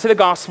me back to the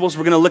Gospels.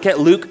 We're going to look at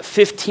Luke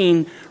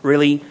 15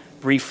 really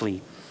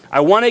briefly. I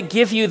want to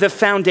give you the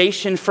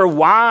foundation for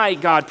why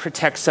God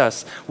protects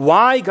us,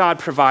 why God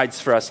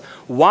provides for us,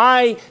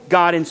 why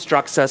God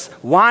instructs us,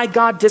 why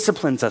God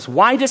disciplines us.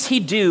 Why does he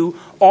do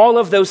all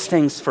of those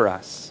things for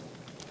us?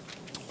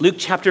 Luke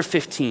chapter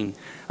 15.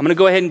 I'm going to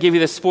go ahead and give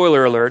you the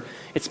spoiler alert.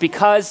 It's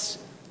because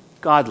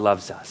God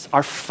loves us.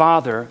 Our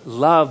Father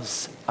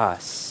loves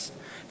us.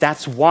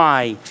 That's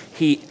why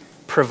he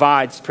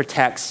provides,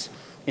 protects,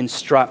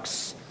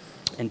 instructs,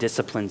 and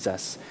disciplines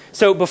us.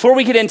 So before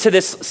we get into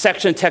this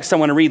section of text I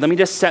want to read, let me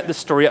just set the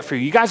story up for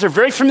you. You guys are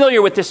very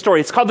familiar with this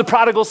story. It's called the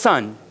prodigal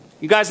son.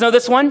 You guys know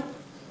this one?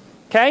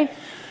 Okay?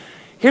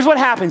 Here's what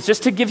happens,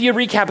 just to give you a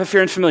recap if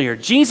you're unfamiliar.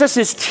 Jesus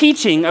is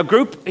teaching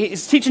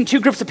he's teaching two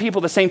groups of people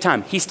at the same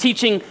time. He's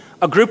teaching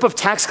a group of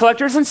tax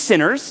collectors and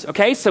sinners,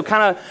 okay? So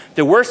kind of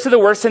the worst of the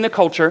worst in the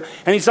culture.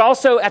 And he's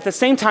also at the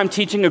same time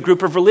teaching a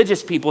group of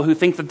religious people who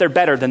think that they're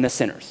better than the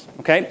sinners,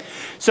 okay?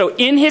 So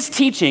in his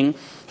teaching,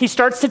 he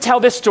starts to tell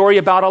this story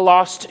about a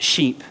lost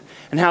sheep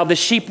and how the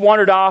sheep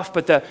wandered off,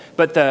 but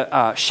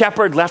the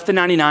shepherd left the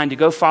 99 to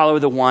go follow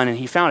the one, and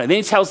he found it. Then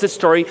he tells this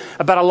story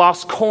about a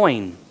lost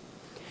coin,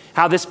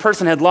 how this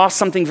person had lost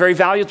something very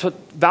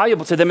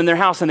valuable to them in their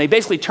house, and they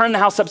basically turned the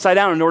house upside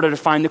down in order to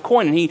find the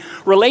coin. And he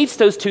relates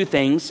those two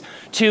things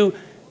to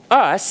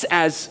us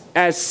as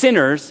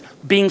sinners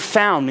being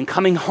found and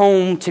coming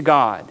home to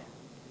God.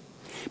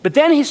 But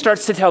then he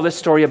starts to tell this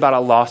story about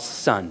a lost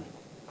son.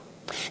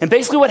 And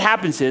basically what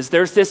happens is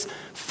there's this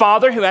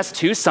father who has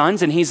two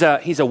sons, and he's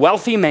a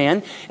wealthy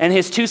man, and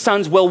his two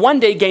sons will one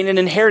day gain an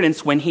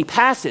inheritance when he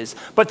passes.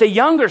 But the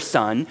younger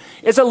son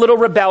is a little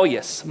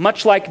rebellious,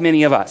 much like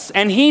many of us.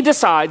 And he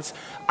decides,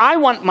 I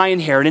want my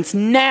inheritance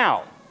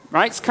now,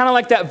 right? It's kind of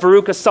like that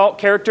Veruca Salt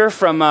character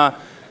from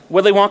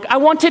Willy Wonka. I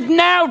want it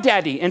now,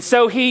 Daddy. And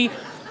so he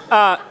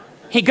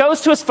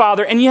goes to his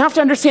father, and you have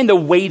to understand the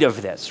weight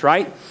of this,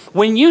 right?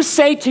 When you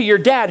say to your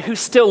dad who's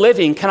still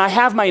living, can I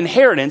have my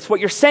inheritance? What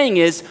you're saying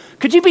is,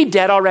 could you be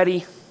dead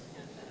already?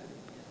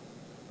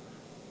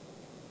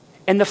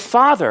 And the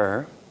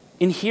father,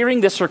 in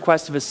hearing this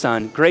request of his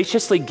son,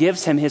 graciously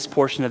gives him his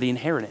portion of the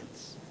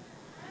inheritance.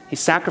 He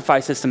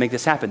sacrifices to make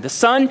this happen. The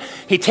son,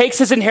 he takes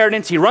his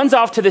inheritance, he runs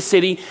off to the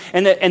city,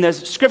 and the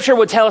scripture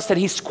would tell us that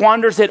he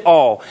squanders it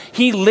all.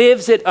 He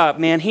lives it up,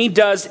 man. He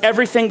does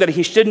everything that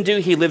he shouldn't do.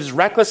 He lives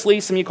recklessly.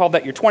 Some of you call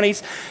that your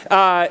 20s.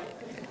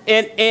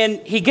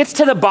 And he gets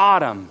to the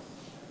bottom.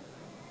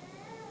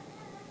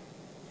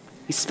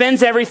 He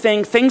spends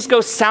everything. Things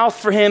go south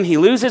for him. He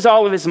loses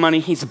all of his money.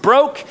 He's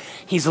broke.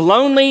 He's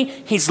lonely.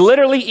 He's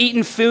literally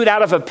eating food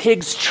out of a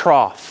pig's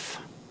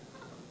trough.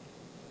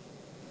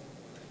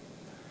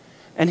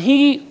 And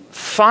he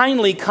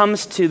finally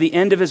comes to the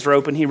end of his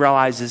rope and he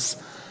realizes,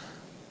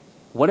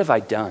 what have I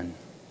done?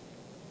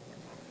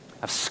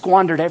 I've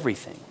squandered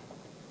everything.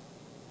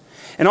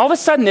 And all of a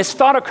sudden this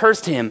thought occurs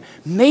to him,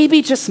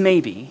 maybe, just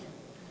maybe,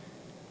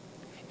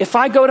 if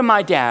I go to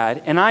my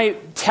dad and I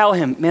tell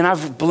him, man,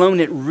 I've blown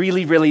it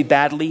really, really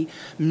badly,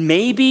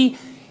 maybe,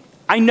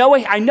 I know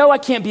I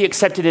can't be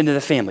accepted into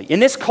the family.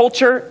 In this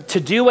culture, to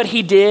do what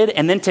he did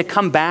and then to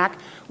come back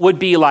would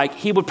be like,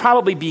 he would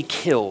probably be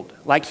killed.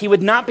 Like he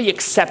would not be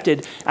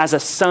accepted as a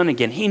son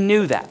again. He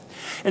knew that.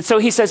 And so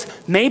he says,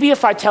 maybe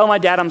if I tell my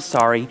dad I'm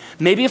sorry,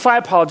 maybe if I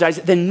apologize,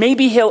 then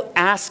maybe he'll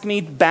ask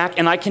me back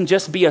and I can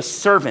just be a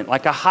servant,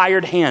 like a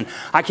hired hand.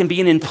 I can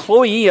be an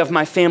employee of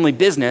my family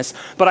business,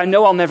 but I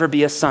know I'll never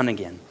be a son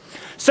again.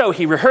 So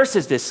he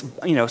rehearses this,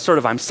 sort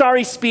of I'm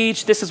sorry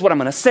speech. This is what I'm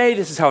going to say.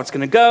 This is how it's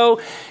going to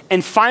go.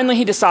 And finally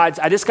he decides,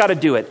 I just got to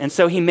do it. And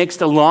so he makes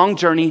the long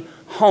journey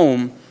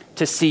home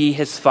to see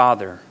his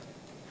father.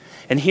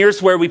 And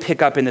here's where we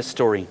pick up in this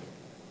story.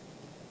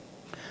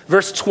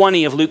 Verse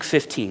 20 of Luke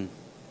 15.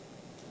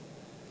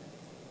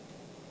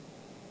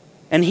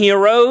 And he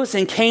arose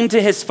and came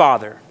to his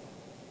father.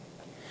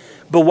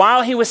 But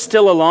while he was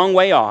still a long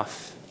way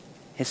off,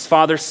 his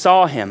father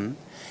saw him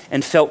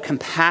and felt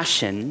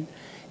compassion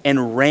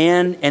and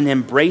ran and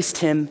embraced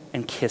him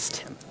and kissed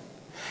him.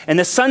 And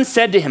the son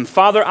said to him,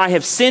 Father, I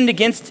have sinned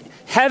against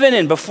heaven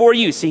and before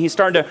you. See, he's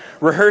starting to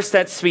rehearse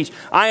that speech.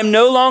 I am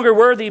no longer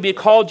worthy to be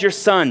called your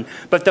son.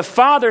 But the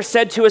father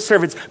said to his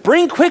servants,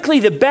 bring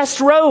quickly the best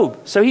robe.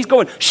 So he's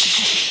going,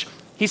 shh.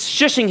 He's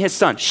shushing his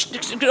son.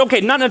 Shh,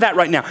 okay, none of that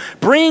right now.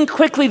 Bring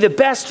quickly the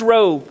best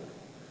robe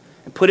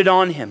and put it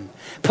on him.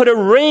 Put a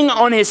ring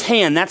on his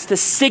hand. That's the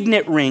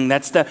signet ring.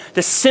 That's the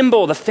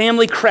symbol, the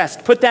family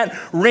crest. Put that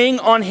ring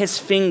on his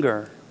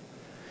finger.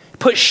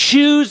 Put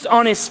shoes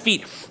on his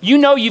feet. You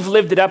know you've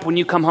lived it up when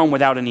you come home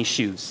without any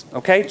shoes,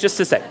 okay? Just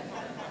to say.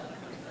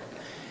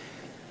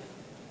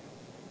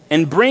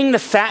 And bring the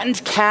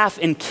fattened calf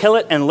and kill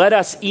it and let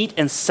us eat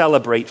and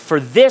celebrate. For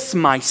this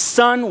my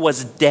son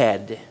was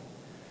dead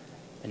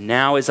and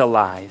now is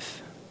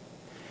alive.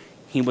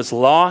 He was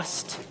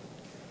lost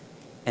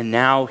and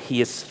now he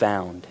is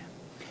found.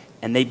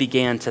 And they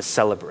began to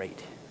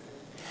celebrate.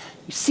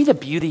 You see the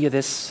beauty of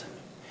this?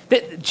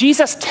 That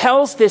Jesus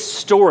tells this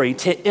story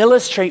to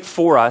illustrate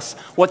for us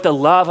what the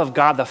love of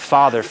God the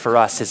Father for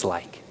us is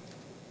like.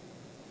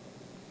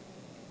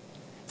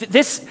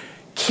 This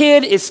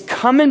kid is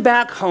coming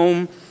back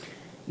home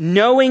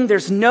knowing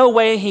there's no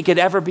way he could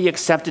ever be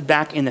accepted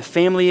back in the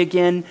family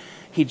again.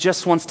 He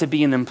just wants to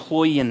be an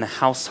employee in the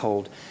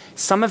household.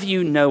 Some of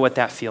you know what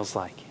that feels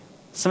like.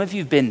 Some of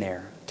you have been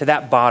there to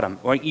that bottom,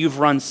 or you've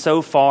run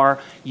so far,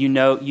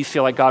 you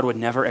feel like God would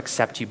never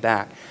accept you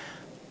back.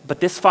 But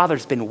this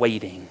father's been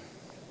waiting.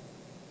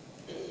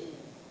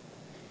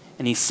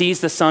 And he sees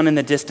the son in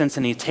the distance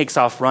and he takes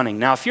off running.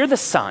 Now, if you're the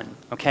son,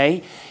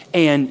 okay,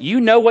 and you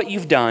know what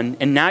you've done,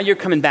 and now you're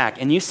coming back,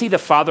 and you see the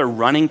father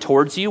running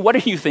towards you, what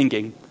are you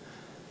thinking?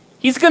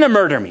 He's going to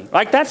murder me.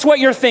 Like, that's what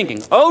you're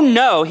thinking. Oh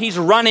no, he's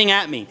running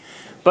at me.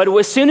 But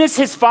as soon as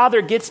his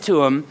father gets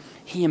to him,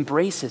 he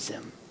embraces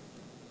him.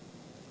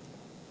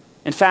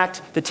 In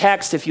fact, the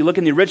text, if you look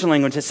in the original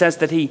language, it says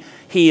that he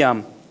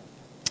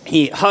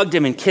hugged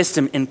him and kissed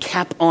him and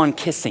kept on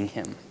kissing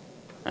him.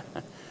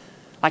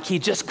 Like he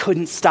just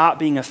couldn't stop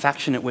being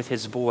affectionate with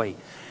his boy.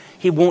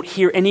 He won't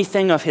hear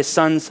anything of his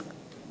son's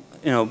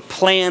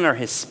plan or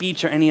his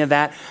speech or any of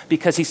that,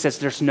 because he says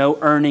there's no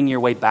earning your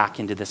way back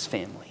into this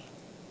family.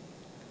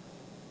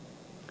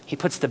 He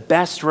puts the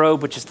best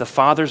robe, which is the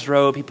father's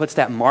robe. He puts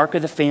that mark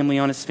of the family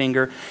on his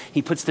finger.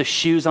 He puts the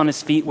shoes on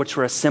his feet, which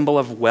were a symbol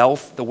of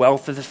wealth, the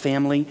wealth of the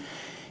family.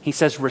 He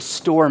says,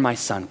 restore my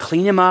son.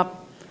 Clean him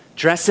up,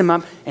 dress him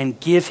up, and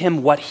give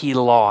him what he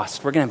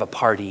lost. We're going to have a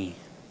party.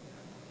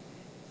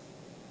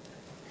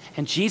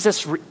 And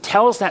Jesus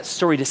tells that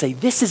story to say,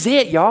 this is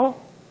it, y'all.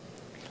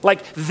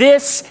 Like,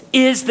 this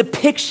is the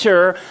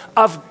picture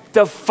of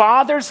the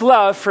Father's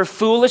love for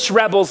foolish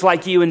rebels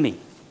like you and me.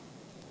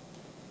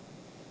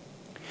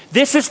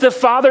 This is the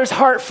Father's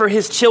heart for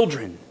his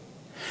children.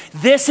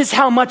 This is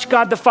how much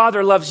God the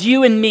Father loves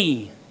you and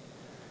me.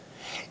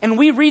 And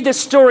we read this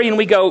story and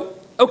we go,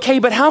 okay,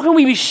 but how can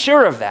we be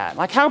sure of that?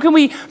 Like, how can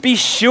we be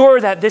sure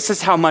that this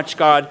is how much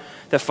God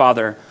the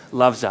Father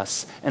loves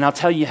us? And I'll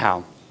tell you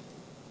how.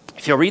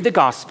 If you'll read the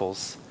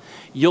Gospels,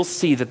 you'll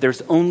see that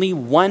there's only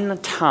one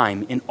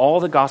time in all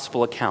the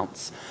Gospel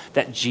accounts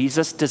that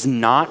Jesus does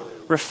not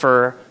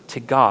refer to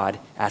God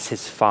as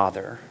his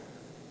Father.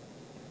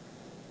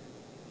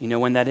 You know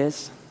when that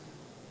is?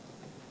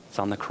 It's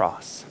on the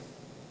cross.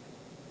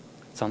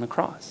 It's on the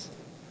cross.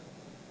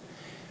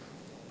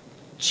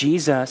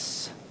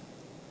 Jesus,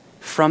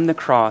 from the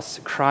cross,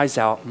 cries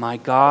out, my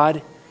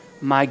God,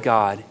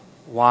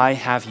 why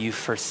have you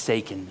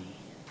forsaken me?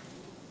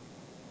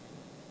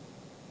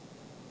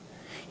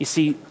 You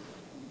see,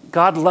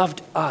 God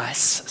loved us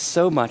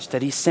so much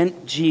that he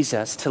sent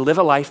Jesus to live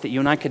a life that you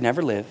and I could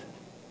never live,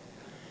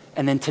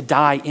 and then to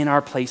die in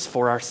our place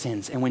for our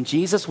sins. And when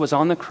Jesus was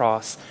on the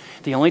cross,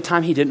 the only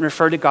time he didn't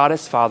refer to God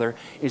as Father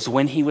is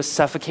when he was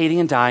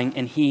suffocating and dying,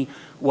 and he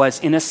was,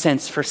 in a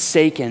sense,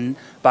 forsaken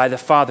by the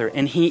Father.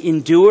 And he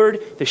endured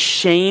the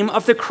shame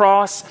of the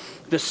cross,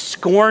 the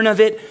scorn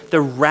of it,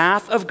 the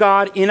wrath of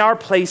God in our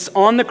place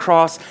on the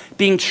cross,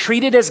 being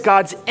treated as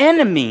God's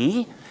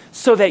enemy,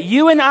 so that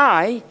you and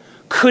I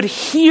could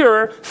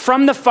hear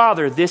from the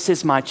Father, this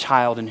is my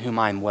child in whom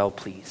I am well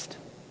pleased.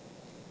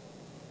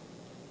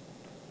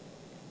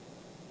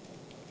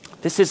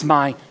 This is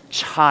my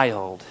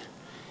child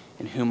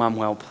in whom I'm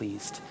well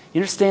pleased. You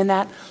understand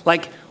that?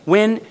 Like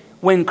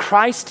when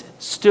Christ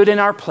stood in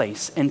our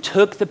place and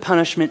took the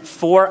punishment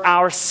for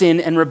our sin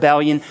and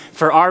rebellion,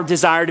 for our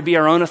desire to be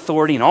our own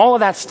authority and all of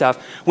that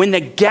stuff, when the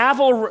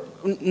gavel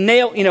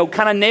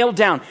nailed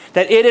down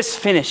that it is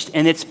finished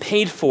and it's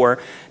paid for,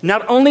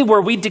 not only were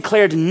we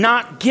declared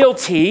not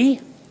guilty,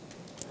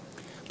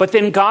 but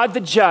then God the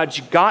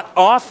judge got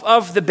off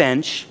of the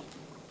bench,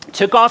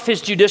 took off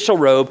his judicial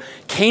robe,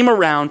 came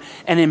around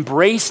and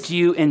embraced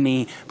you and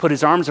me, put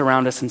his arms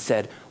around us and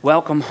said,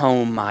 welcome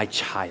home, my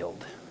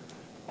child.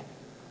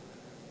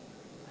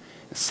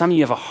 Some of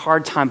you have a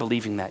hard time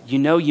believing that. You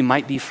know you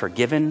might be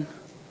forgiven,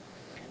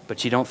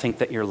 but you don't think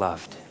that you're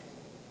loved.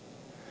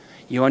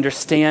 You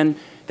understand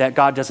that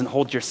God doesn't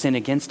hold your sin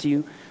against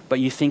you, but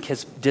you think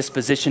his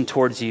disposition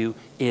towards you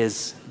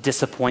is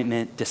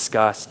disappointment,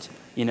 disgust,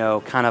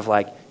 kind of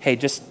like, hey,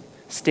 just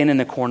stand in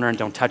the corner and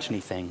don't touch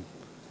anything.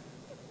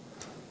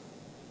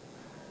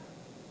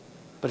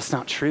 But it's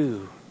not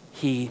true.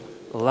 He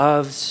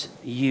loves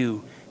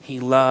you. He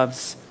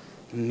loves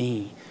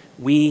me.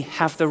 We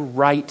have the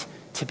right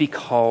to be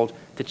called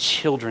the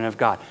children of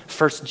God.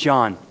 1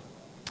 John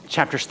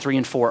chapters 3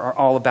 and 4 are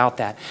all about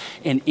that.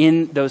 And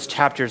in those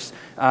chapters,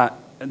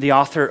 the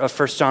author of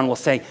 1 John will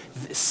say,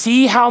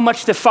 see how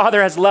much the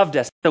Father has loved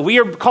us. So we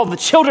are called the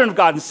children of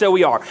God, and so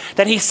we are.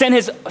 That he sent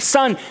his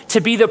Son to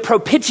be the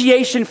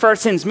propitiation for our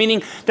sins,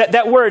 meaning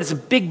that word is a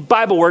big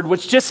Bible word,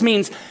 which just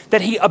means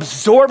that he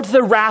absorbed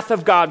the wrath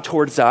of God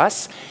towards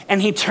us,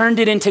 and he turned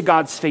it into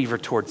God's favor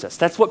towards us.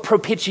 That's what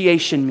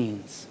propitiation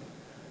means.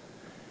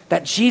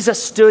 That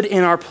Jesus stood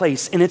in our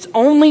place. And it's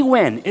only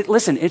when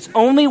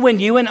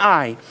you and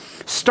I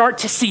start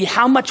to see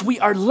how much we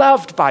are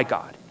loved by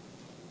God,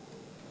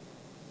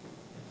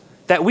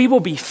 that we will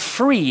be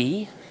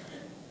free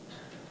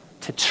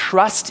to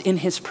trust in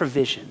his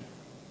provision,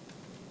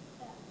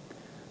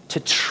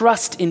 to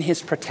trust in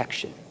his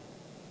protection,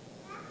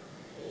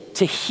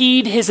 to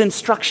heed his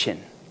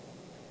instruction,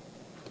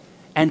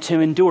 and to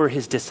endure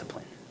his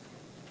discipline.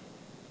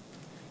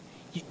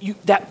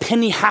 that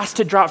penny has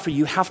to drop for you.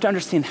 You have to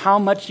understand how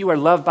much you are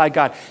loved by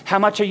God. How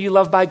much are you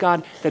loved by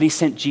God? That he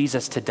sent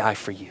Jesus to die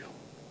for you,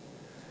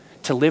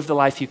 to live the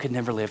life you could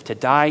never live, to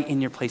die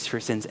in your place for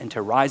your sins, and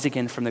to rise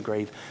again from the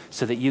grave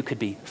so that you could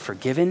be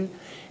forgiven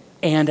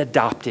and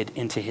adopted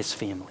into his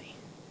family.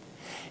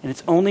 And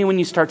it's only when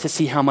you start to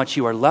see how much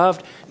you are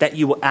loved that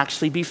you will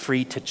actually be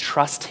free to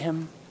trust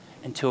him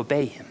and to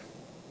obey him.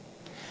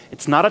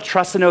 It's not a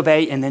trust and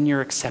obey and then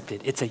you're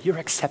accepted. It's a you're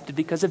accepted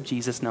because of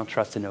Jesus, now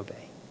trust and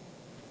obey.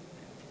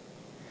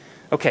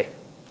 Okay,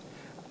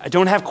 I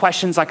don't have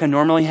questions like I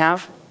normally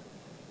have.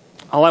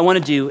 All I want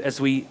to do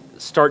as we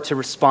start to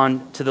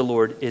respond to the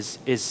Lord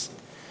is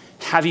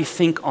have you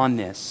think on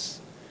this.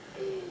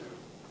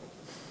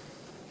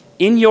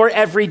 In your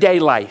everyday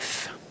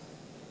life,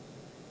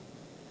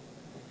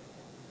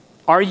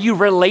 are you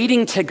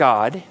relating to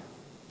God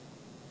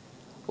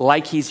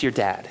like he's your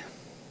dad?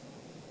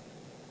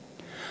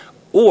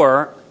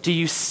 Or do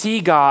you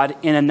see God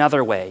in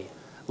another way?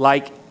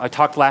 Like I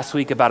talked last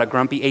week about a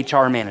grumpy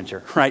HR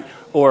manager, right?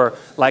 Or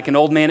like an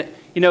old man,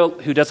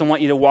 who doesn't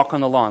want you to walk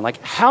on the lawn.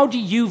 Like, how do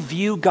you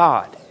view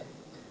God?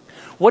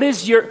 What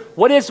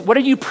are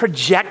you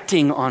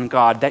projecting on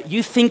God that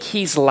you think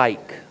he's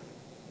like?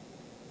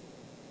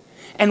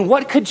 And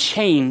what could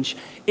change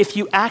if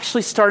you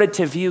actually started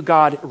to view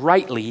God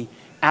rightly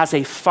as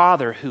a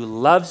father who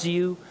loves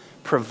you,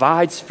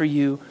 provides for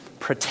you,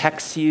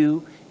 protects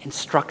you,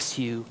 instructs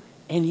you,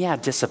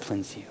 and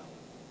disciplines you?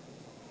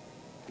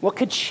 What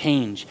could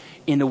change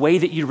in the way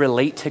that you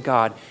relate to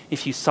God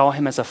if you saw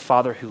him as a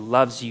father who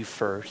loves you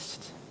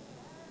first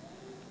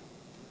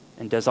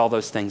and does all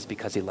those things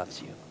because he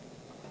loves you?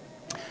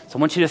 So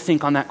I want you to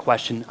think on that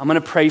question. I'm going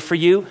to pray for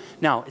you.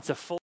 Now, it's a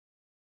full